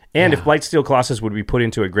 And if Blightsteel Colossus would be put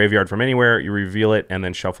into a graveyard from anywhere, you reveal it and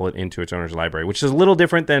then shuffle it into its owner's library, which is a little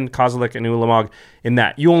different than Kozilek and Ulamog in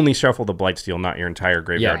that you only shuffle the Blightsteel, not your entire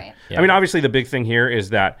graveyard. Yeah. Right. Yeah. I mean, obviously, the big thing here is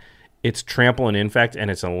that it's trample and infect,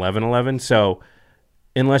 and it's 11/11. So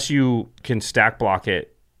unless you can stack block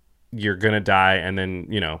it, you're going to die, and then,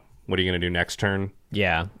 what are you going to do next turn?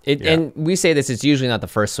 Yeah. And we say this, it's usually not the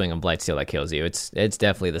first swing of Blightsteel that kills you. It's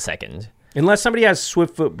definitely the second. Unless somebody has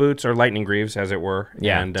Swiftfoot Boots or Lightning Greaves, as it were.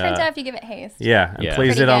 Yeah. And, Turns out if you give it haste. Yeah, and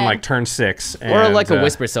plays Pretty it on good. like turn 6. Or like a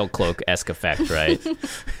Whisper Silk Cloak-esque effect, right?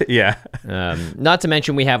 Yeah. Not to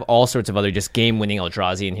mention we have all sorts of other just game-winning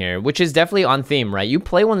Eldrazi in here, which is definitely on theme, right? You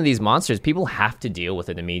play one of these monsters, people have to deal with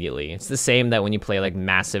it immediately. It's the same that when you play like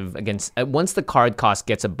massive against... once the card cost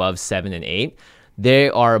gets above 7 and 8, they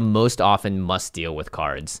are most often must-deal with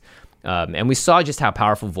cards. And we saw just how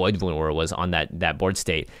powerful Voidwinter was on that board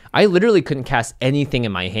state. I literally couldn't cast anything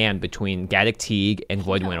in my hand between Gaddock Teague and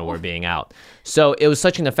Voidwinter being out. So it was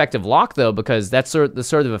such an effective lock, though, because that's the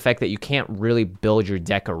sort of effect that you can't really build your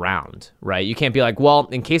deck around, right? You can't be like, well,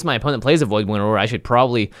 in case my opponent plays a Voidwinter, I should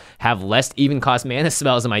probably have less even-cost mana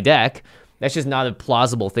spells in my deck. That's just not a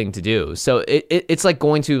plausible thing to do. So it's like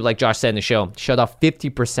going to, like Josh said in the show, shut off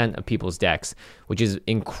 50% of people's decks, which is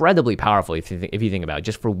incredibly powerful if you think about it,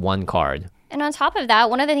 just for one card. And on top of that,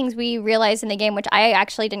 one of the things we realized in the game, which I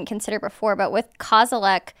actually didn't consider before, but with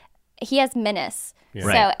Kozilek, he has Menace. Yeah. So,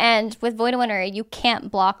 Right. And with Voidwinter, you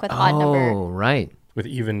can't block with odd number. Oh, right. With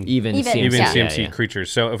even CMC.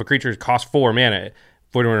 creatures. So if a creature costs 4 mana,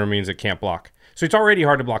 Voidwinter means it can't block. So it's already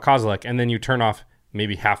hard to block Kozilek, and then you turn off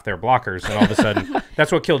maybe half their blockers, and all of a sudden,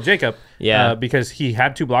 that's what killed Jacob. Yeah. Because he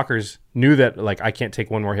had 2 blockers, knew that, like, I can't take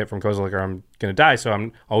one more hit from Kozilek or I'm going to die, so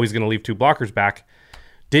I'm always going to leave 2 blockers back.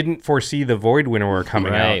 Didn't foresee the Voidwinter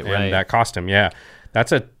coming out, and that cost him. Yeah.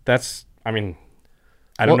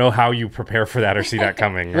 I don't know how you prepare for that or see that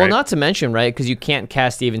coming, right? Well, not to mention, right, because you can't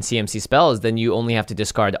cast even CMC spells, then you only have to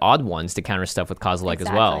discard odd ones to counter stuff with Kozilek as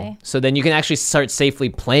well. So then you can actually start safely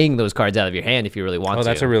playing those cards out of your hand if you really want to. Oh,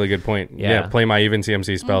 that's a really good point. Yeah, play my even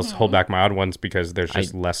CMC spells, hold back my odd ones because there's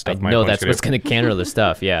just less stuff my opponents that's what's going to counter the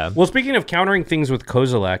stuff, yeah. Well, speaking of countering things with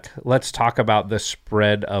Kozilek, let's talk about the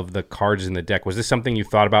spread of the cards in the deck. Was this something you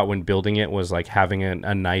thought about when building it, was like having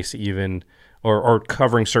a nice even... Or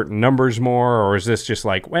covering certain numbers more? Or is this just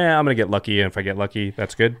like, well, I'm going to get lucky, and if I get lucky,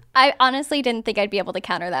 that's good? I honestly didn't think I'd be able to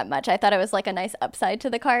counter that much. I thought it was like a nice upside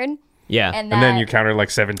to the card. Yeah. And then you countered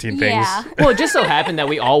like 17 things. Yeah. Well, it just so happened that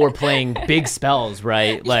we all were playing big spells,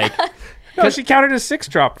 right? Like... No, she countered a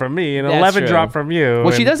 6-drop from me, an 11-drop from you.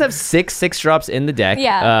 Well, she does have 6 drops in the deck.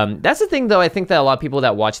 Yeah. That's the thing, though, I think that a lot of people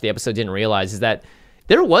that watched the episode didn't realize is that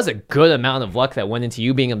there was a good amount of luck that went into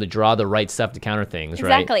you being able to draw the right stuff to counter things, right?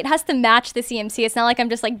 Exactly. It has to match the CMC. It's not like I'm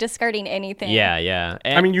just like discarding anything. Yeah.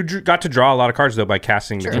 And, I mean, you got to draw a lot of cards, though, by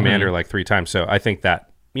casting the commander like 3 times. So I think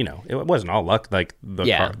that, it wasn't all luck. Like,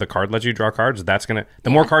 the card lets you draw cards. That's going to... The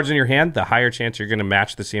more cards in your hand, the higher chance you're going to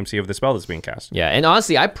match the CMC of the spell that's being cast. Yeah, and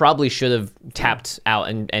honestly, I probably should have tapped out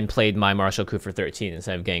and played my Marshall Coup for 13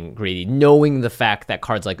 instead of getting greedy, knowing the fact that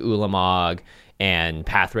cards like Ulamog and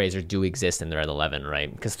Pathrazers do exist and they're at 11,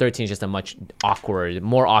 right? Because 13 is just a much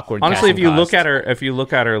more awkward. Honestly, if you cost.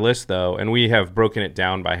 look at her list though, and we have broken it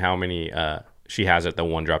down by how many she has at the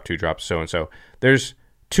 1-drop, 2-drop, so and so. There's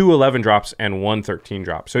 2 11 drops and 1 13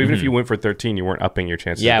 drop. So even if you went for 13, you weren't upping your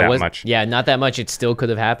chances much. Yeah, not that much. It still could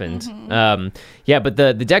have happened. But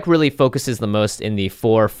the deck really focuses the most in the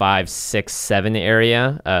 4, 5, 6, 7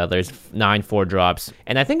 area. There's 9 4 drops.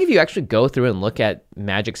 And I think if you actually go through and look at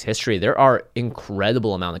Magic's history, there are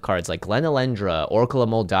incredible amount of cards like Glen Elendra, Oracle of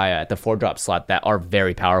Moldiah at the 4 drop slot that are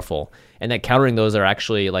very powerful. And that countering those are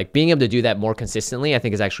actually, like, being able to do that more consistently, I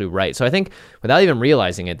think is actually right. So I think without even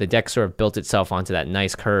realizing it, the deck sort of built itself onto that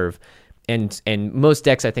nice curve. And most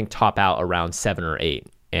decks, I think, top out around 7 or 8.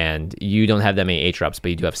 And you don't have that many 8 drops,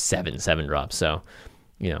 but you do have 7 drops. So,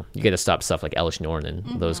 you get to stop stuff like Elish Norn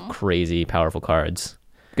and those crazy powerful cards.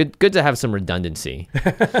 Good to have some redundancy.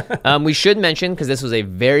 We should mention, because this was a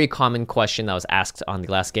very common question that was asked on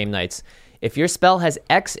the last game nights, if your spell has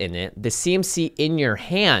X in it, the CMC in your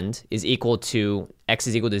hand is equal to X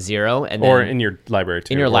is equal to 0. Or in your library,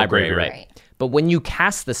 too. In your library, right. But when you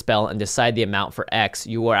cast the spell and decide the amount for X,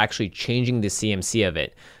 you are actually changing the CMC of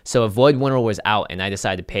it. So if Void Winter was out and I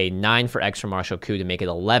decided to pay 9 for X for Martial Coup to make it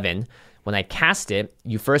 11, when I cast it,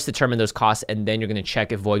 you first determine those costs, and then you're going to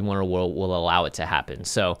check if Void Winter will allow it to happen.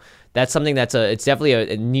 So that's something it's definitely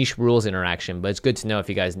a niche rules interaction, but it's good to know if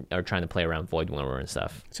you guys are trying to play around Void Winter and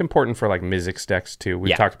stuff. It's important for like Mizzix decks too.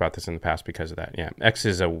 We've talked about this in the past because of that. Yeah,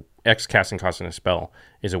 X casting cost in a spell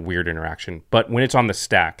is a weird interaction, but when it's on the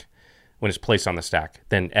stack, when it's placed on the stack,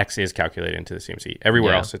 then X is calculated into the CMC.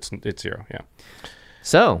 Everywhere else, it's 0. Yeah.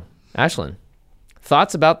 So, Ashlen,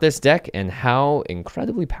 thoughts about this deck and how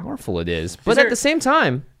incredibly powerful it is, but at the same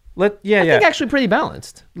time, I think actually pretty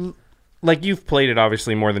balanced. Like, you've played it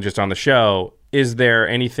obviously more than just on the show. Is there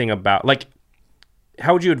anything about, like,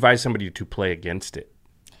 how would you advise somebody to play against it?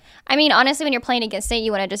 I mean, honestly, when you're playing against it,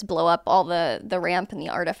 you want to just blow up all the ramp and the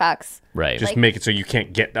artifacts. Right. Just make it so you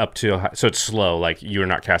can't get up to, so it's slow. Like, you're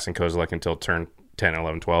not casting Kozilek until turn 10,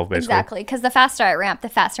 11, 12, basically. Exactly, because the faster I ramp, the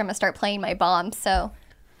faster I'm going to start playing my bombs. So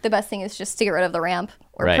the best thing is just to get rid of the ramp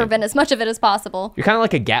or prevent as much of it as possible. You're kind of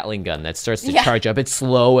like a Gatling gun that starts to charge up. It's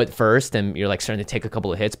slow at first, and you're like starting to take a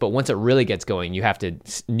couple of hits. But once it really gets going, you have to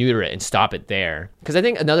neuter it and stop it there. Because I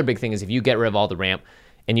think another big thing is if you get rid of all the ramp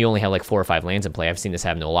and you only have like 4 or 5 lands in play, I've seen this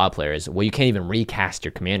happen to a lot of players, well, you can't even recast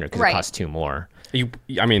your commander because it costs 2 more.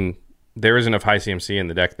 I mean, there is enough high CMC in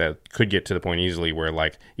the deck that could get to the point easily where,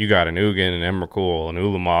 like, you got an Ugin, an Emrakul, an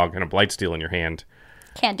Ulamog, and a Blightsteel in your hand.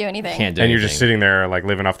 Can't do anything. You're just sitting there, like,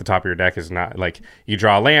 living off the top of your deck. Is not, like, you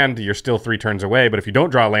draw a land, you're still 3 turns away, but if you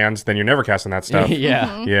don't draw lands, then you're never casting that stuff.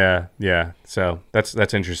 Yeah. So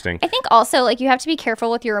that's interesting. I think also, like, you have to be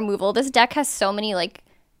careful with your removal. This deck has so many, like,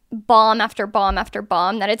 bomb after bomb after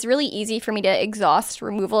bomb that it's really easy for me to exhaust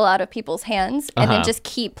removal out of people's hands and then just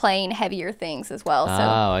keep playing heavier things as well. So.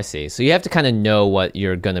 Oh, I see. So you have to kind of know what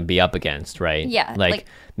you're going to be up against, right? Yeah. Like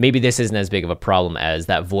maybe this isn't as big of a problem as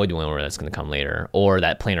that Void Winter that's going to come later, or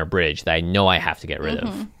that Planar Bridge that I know I have to get rid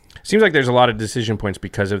of. Seems like there's a lot of decision points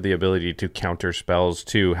because of the ability to counter spells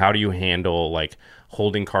too. How do you handle, like,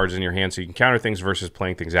 holding cards in your hand so you can counter things versus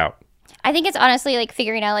playing things out? I think it's honestly like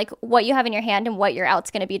figuring out like what you have in your hand and what your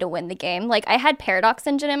out's going to be to win the game. Like, I had Paradox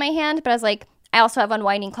Engine in my hand, but I was like, I also have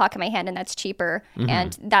Unwinding Clock in my hand, and that's cheaper,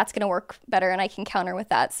 and that's going to work better, and I can counter with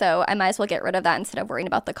that. So I might as well get rid of that instead of worrying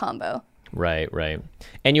about the combo. Right.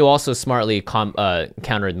 And you also smartly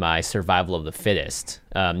countered my Survival of the Fittest.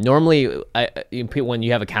 Normally, when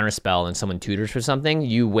you have a counter spell and someone tutors for something,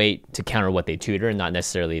 you wait to counter what they tutor and not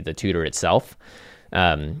necessarily the tutor itself,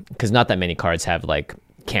 because not that many cards have, like,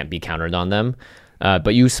 can't be countered on them.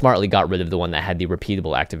 But you smartly got rid of the one that had the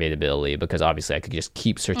repeatable activate ability, because obviously I could just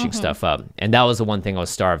keep searching stuff up. And that was the one thing I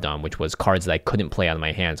was starved on, which was cards that I couldn't play out of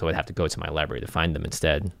my hand, so I'd have to go to my library to find them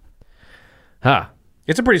instead.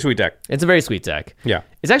 It's a pretty sweet deck. It's a very sweet deck. Yeah.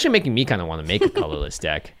 It's actually making me kind of want to make a colorless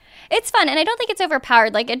deck. It's fun, and I don't think it's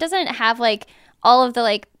overpowered. Like, it doesn't have, like, all of the,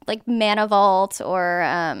 like Mana Vault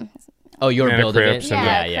or... your Mana build of it? Crypts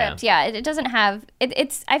Crypt. Yeah, it doesn't have...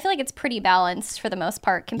 It's. I feel like it's pretty balanced for the most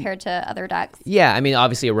part compared to other decks. Yeah, I mean,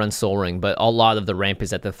 obviously it runs Soul Ring, but a lot of the ramp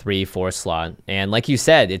is at the 3-4 slot. And like you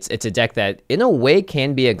said, it's a deck that, in a way,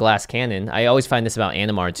 can be a glass cannon. I always find this about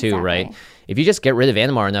Animar, too, right? If you just get rid of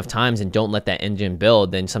Animar enough times and don't let that engine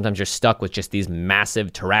build, then sometimes you're stuck with just these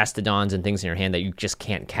massive Terastodons and things in your hand that you just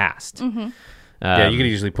can't cast. You could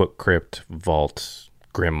easily put Crypt, Vault,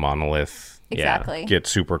 Grim Monolith... Exactly. Get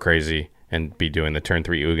super crazy and be doing the turn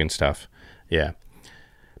 3 Ugin stuff. Yeah.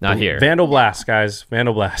 Not here. Vandal Blast, guys.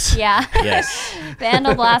 Vandal Blast. Yeah. Yes.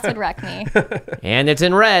 Vandal Blast would wreck me. And it's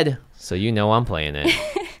in red, so you know I'm playing it.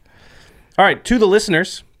 All right, to the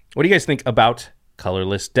listeners, what do you guys think about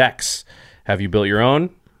colorless decks? Have you built your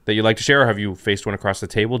own that you'd like to share, or have you faced one across the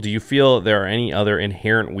table? Do you feel there are any other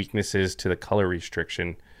inherent weaknesses to the color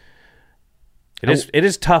restriction? It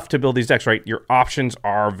is tough to build these decks, right? Your options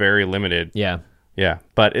are very limited. Yeah. Yeah,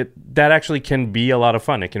 but that actually can be a lot of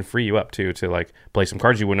fun. It can free you up too to like play some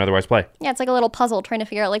cards you wouldn't otherwise play. Yeah, it's like a little puzzle trying to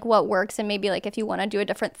figure out like what works, and maybe like if you want to do a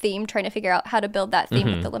different theme, trying to figure out how to build that theme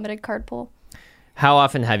with the limited card pool. How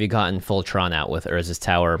often have you gotten full Tron out with Urza's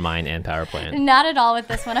Tower, Mine, and Power Plant? Not at all with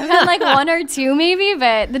this one. I've had like 1 or 2 maybe,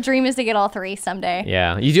 but the dream is to get all 3 someday.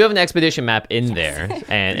 Yeah, you do have an expedition map in there,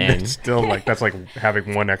 and It's still like that's like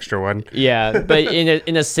having 1 extra one. Yeah, but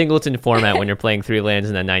in a singleton format when you're playing 3 lands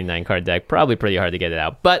in a 99 card deck, probably pretty hard to get it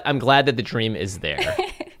out. But I'm glad that the dream is there.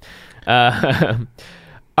 All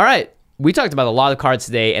right, we talked about a lot of cards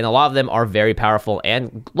today, and a lot of them are very powerful.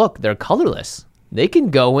 And look, they're colorless. They can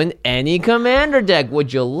go in any commander deck.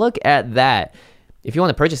 Would you look at that? If you want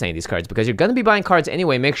to purchase any of these cards, because you're going to be buying cards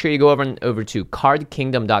anyway, make sure you go over to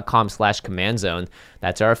cardkingdom.com/command zone.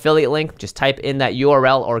 That's our affiliate link. Just type in that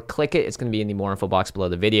URL or click it. It's going to be in the more info box below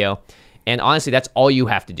the video. And honestly, that's all you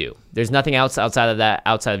have to do. There's nothing else outside of that,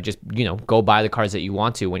 outside of just, go buy the cards that you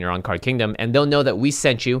want to when you're on Card Kingdom, and they'll know that we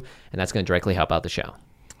sent you, and that's going to directly help out the show.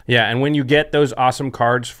 Yeah, and when you get those awesome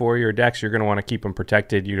cards for your decks, you're going to want to keep them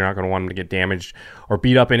protected. You're not going to want them to get damaged or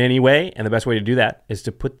beat up in any way. And the best way to do that is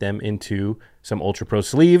to put them into some Ultra Pro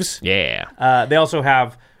sleeves. Yeah. They also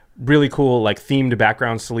have really cool like themed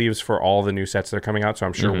background sleeves for all the new sets that are coming out. So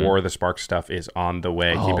I'm sure War of the Spark stuff is on the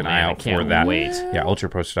way. Keep an eye out for that. Wait. Yeah, Ultra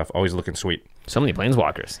Pro stuff always looking sweet. So many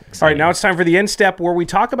Planeswalkers. Exciting. All right, now it's time for the end step where we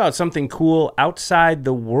talk about something cool outside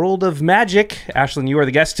the world of Magic. Ashlen, you are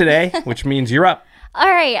the guest today, which means you're up. All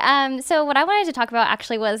right. So what I wanted to talk about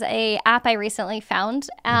actually was a app I recently found,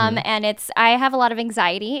 and I have a lot of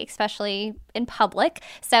anxiety, especially in public.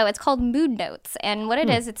 So it's called Mood Notes, and what it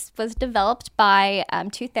is, it was developed by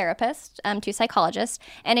 2 therapists, 2 psychologists,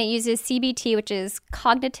 and it uses CBT, which is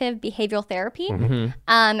cognitive behavioral therapy,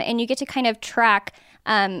 and you get to kind of track.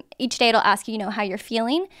 Each day it'll ask you, how you're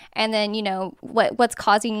feeling, and then what's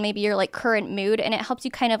causing maybe your like current mood, and it helps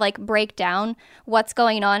you kind of like break down what's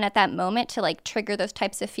going on at that moment to like trigger those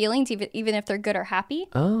types of feelings, even if they're good or happy.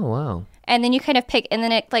 Oh wow! And then you kind of pick, and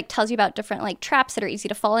then it like tells you about different like traps that are easy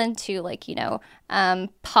to fall into, like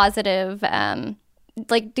positive,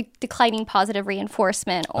 declining positive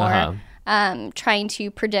reinforcement or. Trying to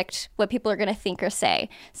predict what people are going to think or say.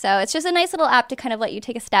 So it's just a nice little app to kind of let you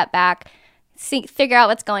take a step back, figure out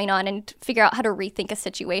what's going on, and figure out how to rethink a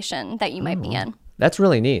situation that you might be in. That's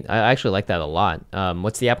really neat. I actually like that a lot.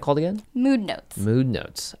 What's the app called again? Mood Notes. Mood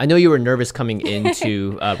Notes. I know you were nervous coming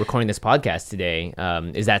into recording this podcast today.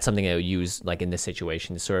 Is that something that you use like in this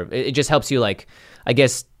situation? Sort of, it just helps you like, I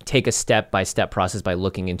guess, take a step-by-step process by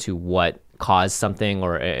looking into what caused something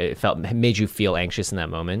or it made you feel anxious in that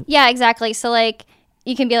moment. Yeah, exactly. So like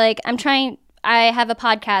you can be like, I have a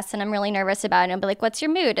podcast and I'm really nervous about it. And I'll be like, what's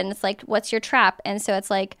your mood? And it's like, what's your trap? And so it's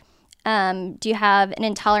like, do you have an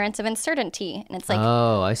intolerance of uncertainty? And it's like,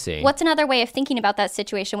 oh, I see. What's another way of thinking about that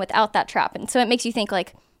situation without that trap? And so it makes you think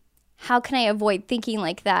like, how can I avoid thinking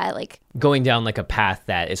like that? Like going down like a path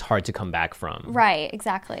that is hard to come back from. Right,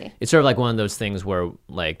 exactly. It's sort of like one of those things where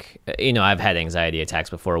like, I've had anxiety attacks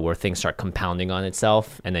before where things start compounding on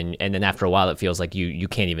itself. And then after a while, it feels like you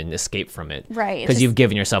can't even escape from it. Right. Because you've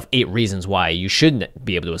given yourself 8 reasons why you shouldn't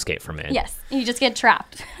be able to escape from it. Yes. You just get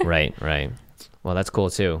trapped. Right. Well, that's cool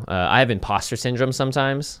too. I have imposter syndrome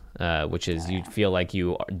sometimes, which is you feel like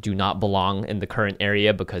you do not belong in the current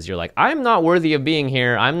area because you're like, I'm not worthy of being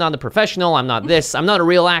here. I'm not a professional. I'm not this. I'm not a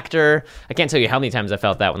real actor. I can't tell you how many times I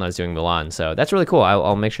felt that when I was doing Milan. So that's really cool.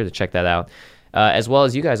 I'll make sure to check that out, as well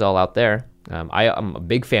as you guys all out there. I'm a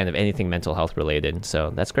big fan of anything mental health related. So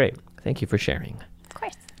that's great. Thank you for sharing. Of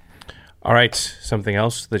course. All right, something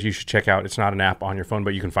else that you should check out. It's not an app on your phone,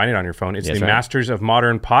 but you can find it on your phone. It's That's the right. Masters of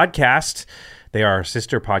Modern podcast. They are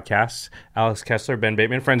sister podcasts. Alex Kessler, Ben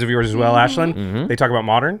Bateman, friends of yours as well, Ashlen. They talk about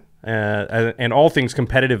modern and all things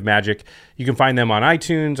competitive Magic. You can find them on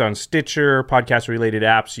iTunes, on Stitcher, podcast-related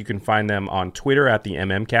apps. You can find them on Twitter at the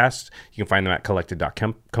MMCast. You can find them at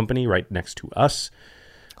collected.company right next to us.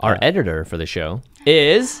 Our editor for the show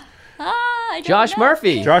is... Josh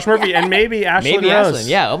Murphy. Josh Murphy and maybe Ashlen Rose. Ashlen.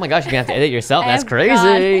 Yeah. Oh my gosh, you're going to have to edit yourself. That's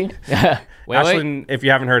crazy. Ashlen, if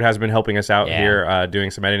you haven't heard, has been helping us out here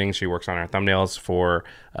doing some editing. She works on our thumbnails for...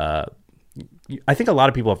 I think a lot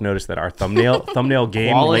of people have noticed that our thumbnail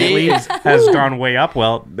game lately has gone way up.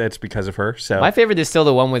 Well, that's because of her. So my favorite is still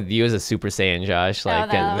the one with you as a Super Saiyan, Josh.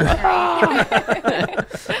 Like, I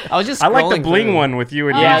like the bling one with you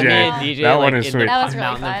and DJ. That one is sweet. That was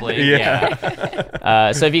really fun.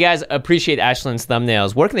 Yeah. So if you guys appreciate Ashlen's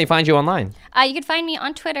thumbnails, where can they find you online? You can find me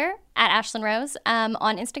on Twitter at Ashlen Rose,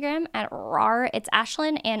 on Instagram at rar it's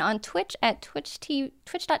Ashlen, and on Twitch at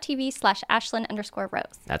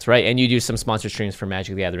twitch.tv/Ashlen_Rose. That's right. And you do some sponsored sponsor streams for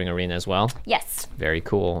Magic the Gathering Arena as well. Yes. Very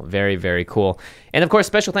cool. Very, very cool. And of course,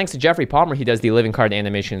 special thanks to Jeffrey Palmer. He does the living card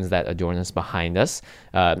animations that adorn us behind us.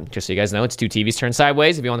 Just so you guys know, it's 2 TVs turned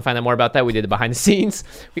sideways. If you want to find out more about that, we did the behind the scenes.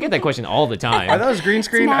 We get that question all the time. Are those green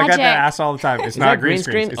screen? I got that asked all the time. It's not green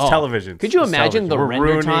screen. It's television. Could you imagine the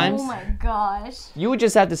render times? Oh my gosh. You would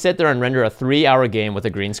just have to sit there and render a 3-hour game with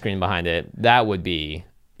a green screen behind it. That would be...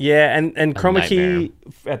 Yeah, and chroma key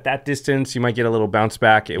at that distance, you might get a little bounce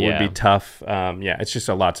back. It would be tough. It's just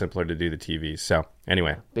a lot simpler to do the TVs. So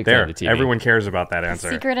anyway, Big fan of the TV. Everyone cares about that answer.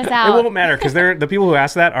 The secret is out. It won't matter because the people who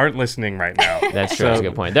asked that aren't listening right now. That's true. That's a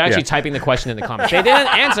good point. They're actually typing the question in the comments. They didn't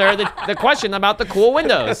answer the question about the cool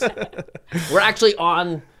windows. We're actually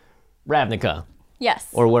on Ravnica. Yes.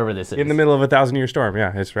 Or wherever this is. In the middle of a 1,000-year storm.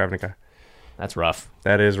 Yeah, it's Ravnica. That's rough.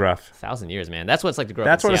 That is rough. 1,000 years, man. That's what it's like to grow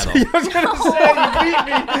up in Seattle. I was going to say, you beat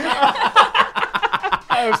me.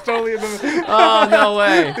 I was totally in the... Oh, no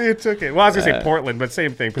way. You took it. Well, I was going to say Portland, but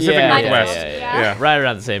same thing. Pacific Northwest. Yeah. Right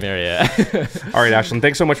around the same area. All right, Ashlen,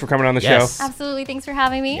 thanks so much for coming on the show. Absolutely. Thanks for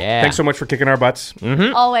having me. Yeah. Thanks so much for kicking our butts.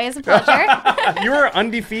 Mm-hmm. Always a pleasure. You were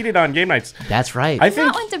undefeated on game nights. That's right. I think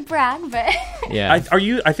not one to brag, but... Yeah.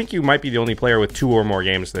 I think you might be the only player with 2 or more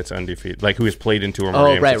games that's undefeated, like who has played in 2 or more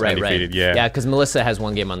games that's undefeated. Right. Yeah, because Melissa has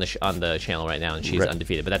 1 game on the channel right now, and she's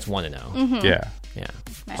undefeated, but that's 1-0. Mm-hmm. Yeah.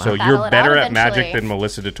 So Battle you're better at eventually. Magic than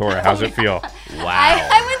Melissa DeTora. How's it feel? Wow.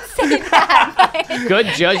 I wouldn't say that. But... Good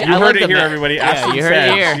judge. You heard it here, everybody. Ashlen you heard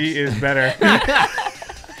it here. She is better.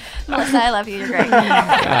 Melissa, I love you. You're great. All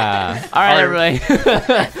right, everybody.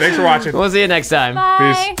 Thanks for watching. We'll see you next time.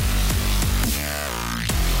 Bye. Peace.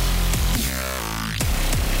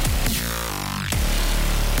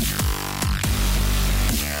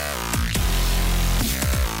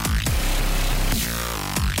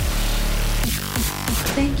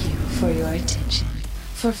 Thank you for your attention.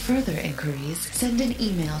 For further inquiries, send an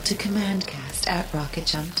email to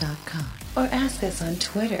commandcast@rocketjump.com or ask us on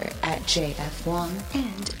Twitter @JFWong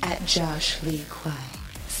and @JoshLeeQuai.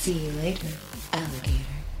 See you later, alligator.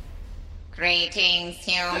 Greetings,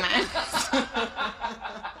 humans.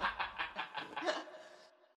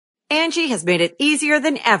 Angie has made it easier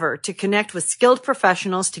than ever to connect with skilled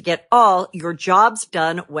professionals to get all your jobs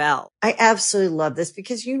done well. I absolutely love this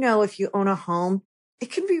because, if you own a home,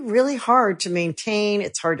 it can be really hard to maintain.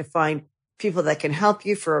 It's hard to find people that can help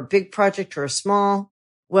you for a big project or a small.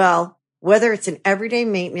 Well, whether it's in everyday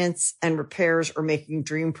maintenance and repairs or making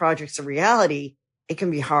dream projects a reality, it can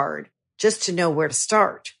be hard just to know where to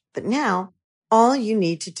start. But now all you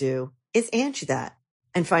need to do is Angie that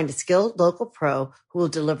and find a skilled local pro who will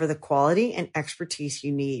deliver the quality and expertise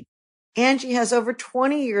you need. Angie has over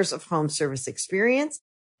 20 years of home service experience,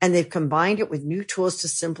 and they've combined it with new tools to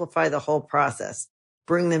simplify the whole process.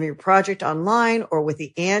 Bring them your project online or with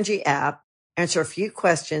the Angie app, answer a few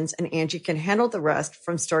questions, and Angie can handle the rest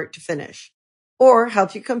from start to finish. Or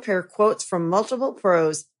help you compare quotes from multiple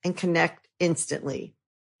pros and connect instantly,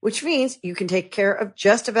 which means you can take care of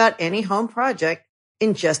just about any home project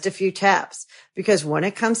in just a few taps. Because when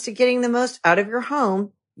it comes to getting the most out of your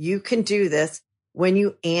home, you can do this when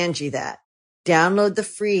you Angie that. Download the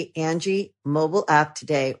free Angie mobile app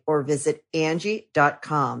today or visit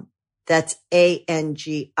Angie.com. That's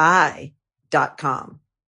ANGI.com.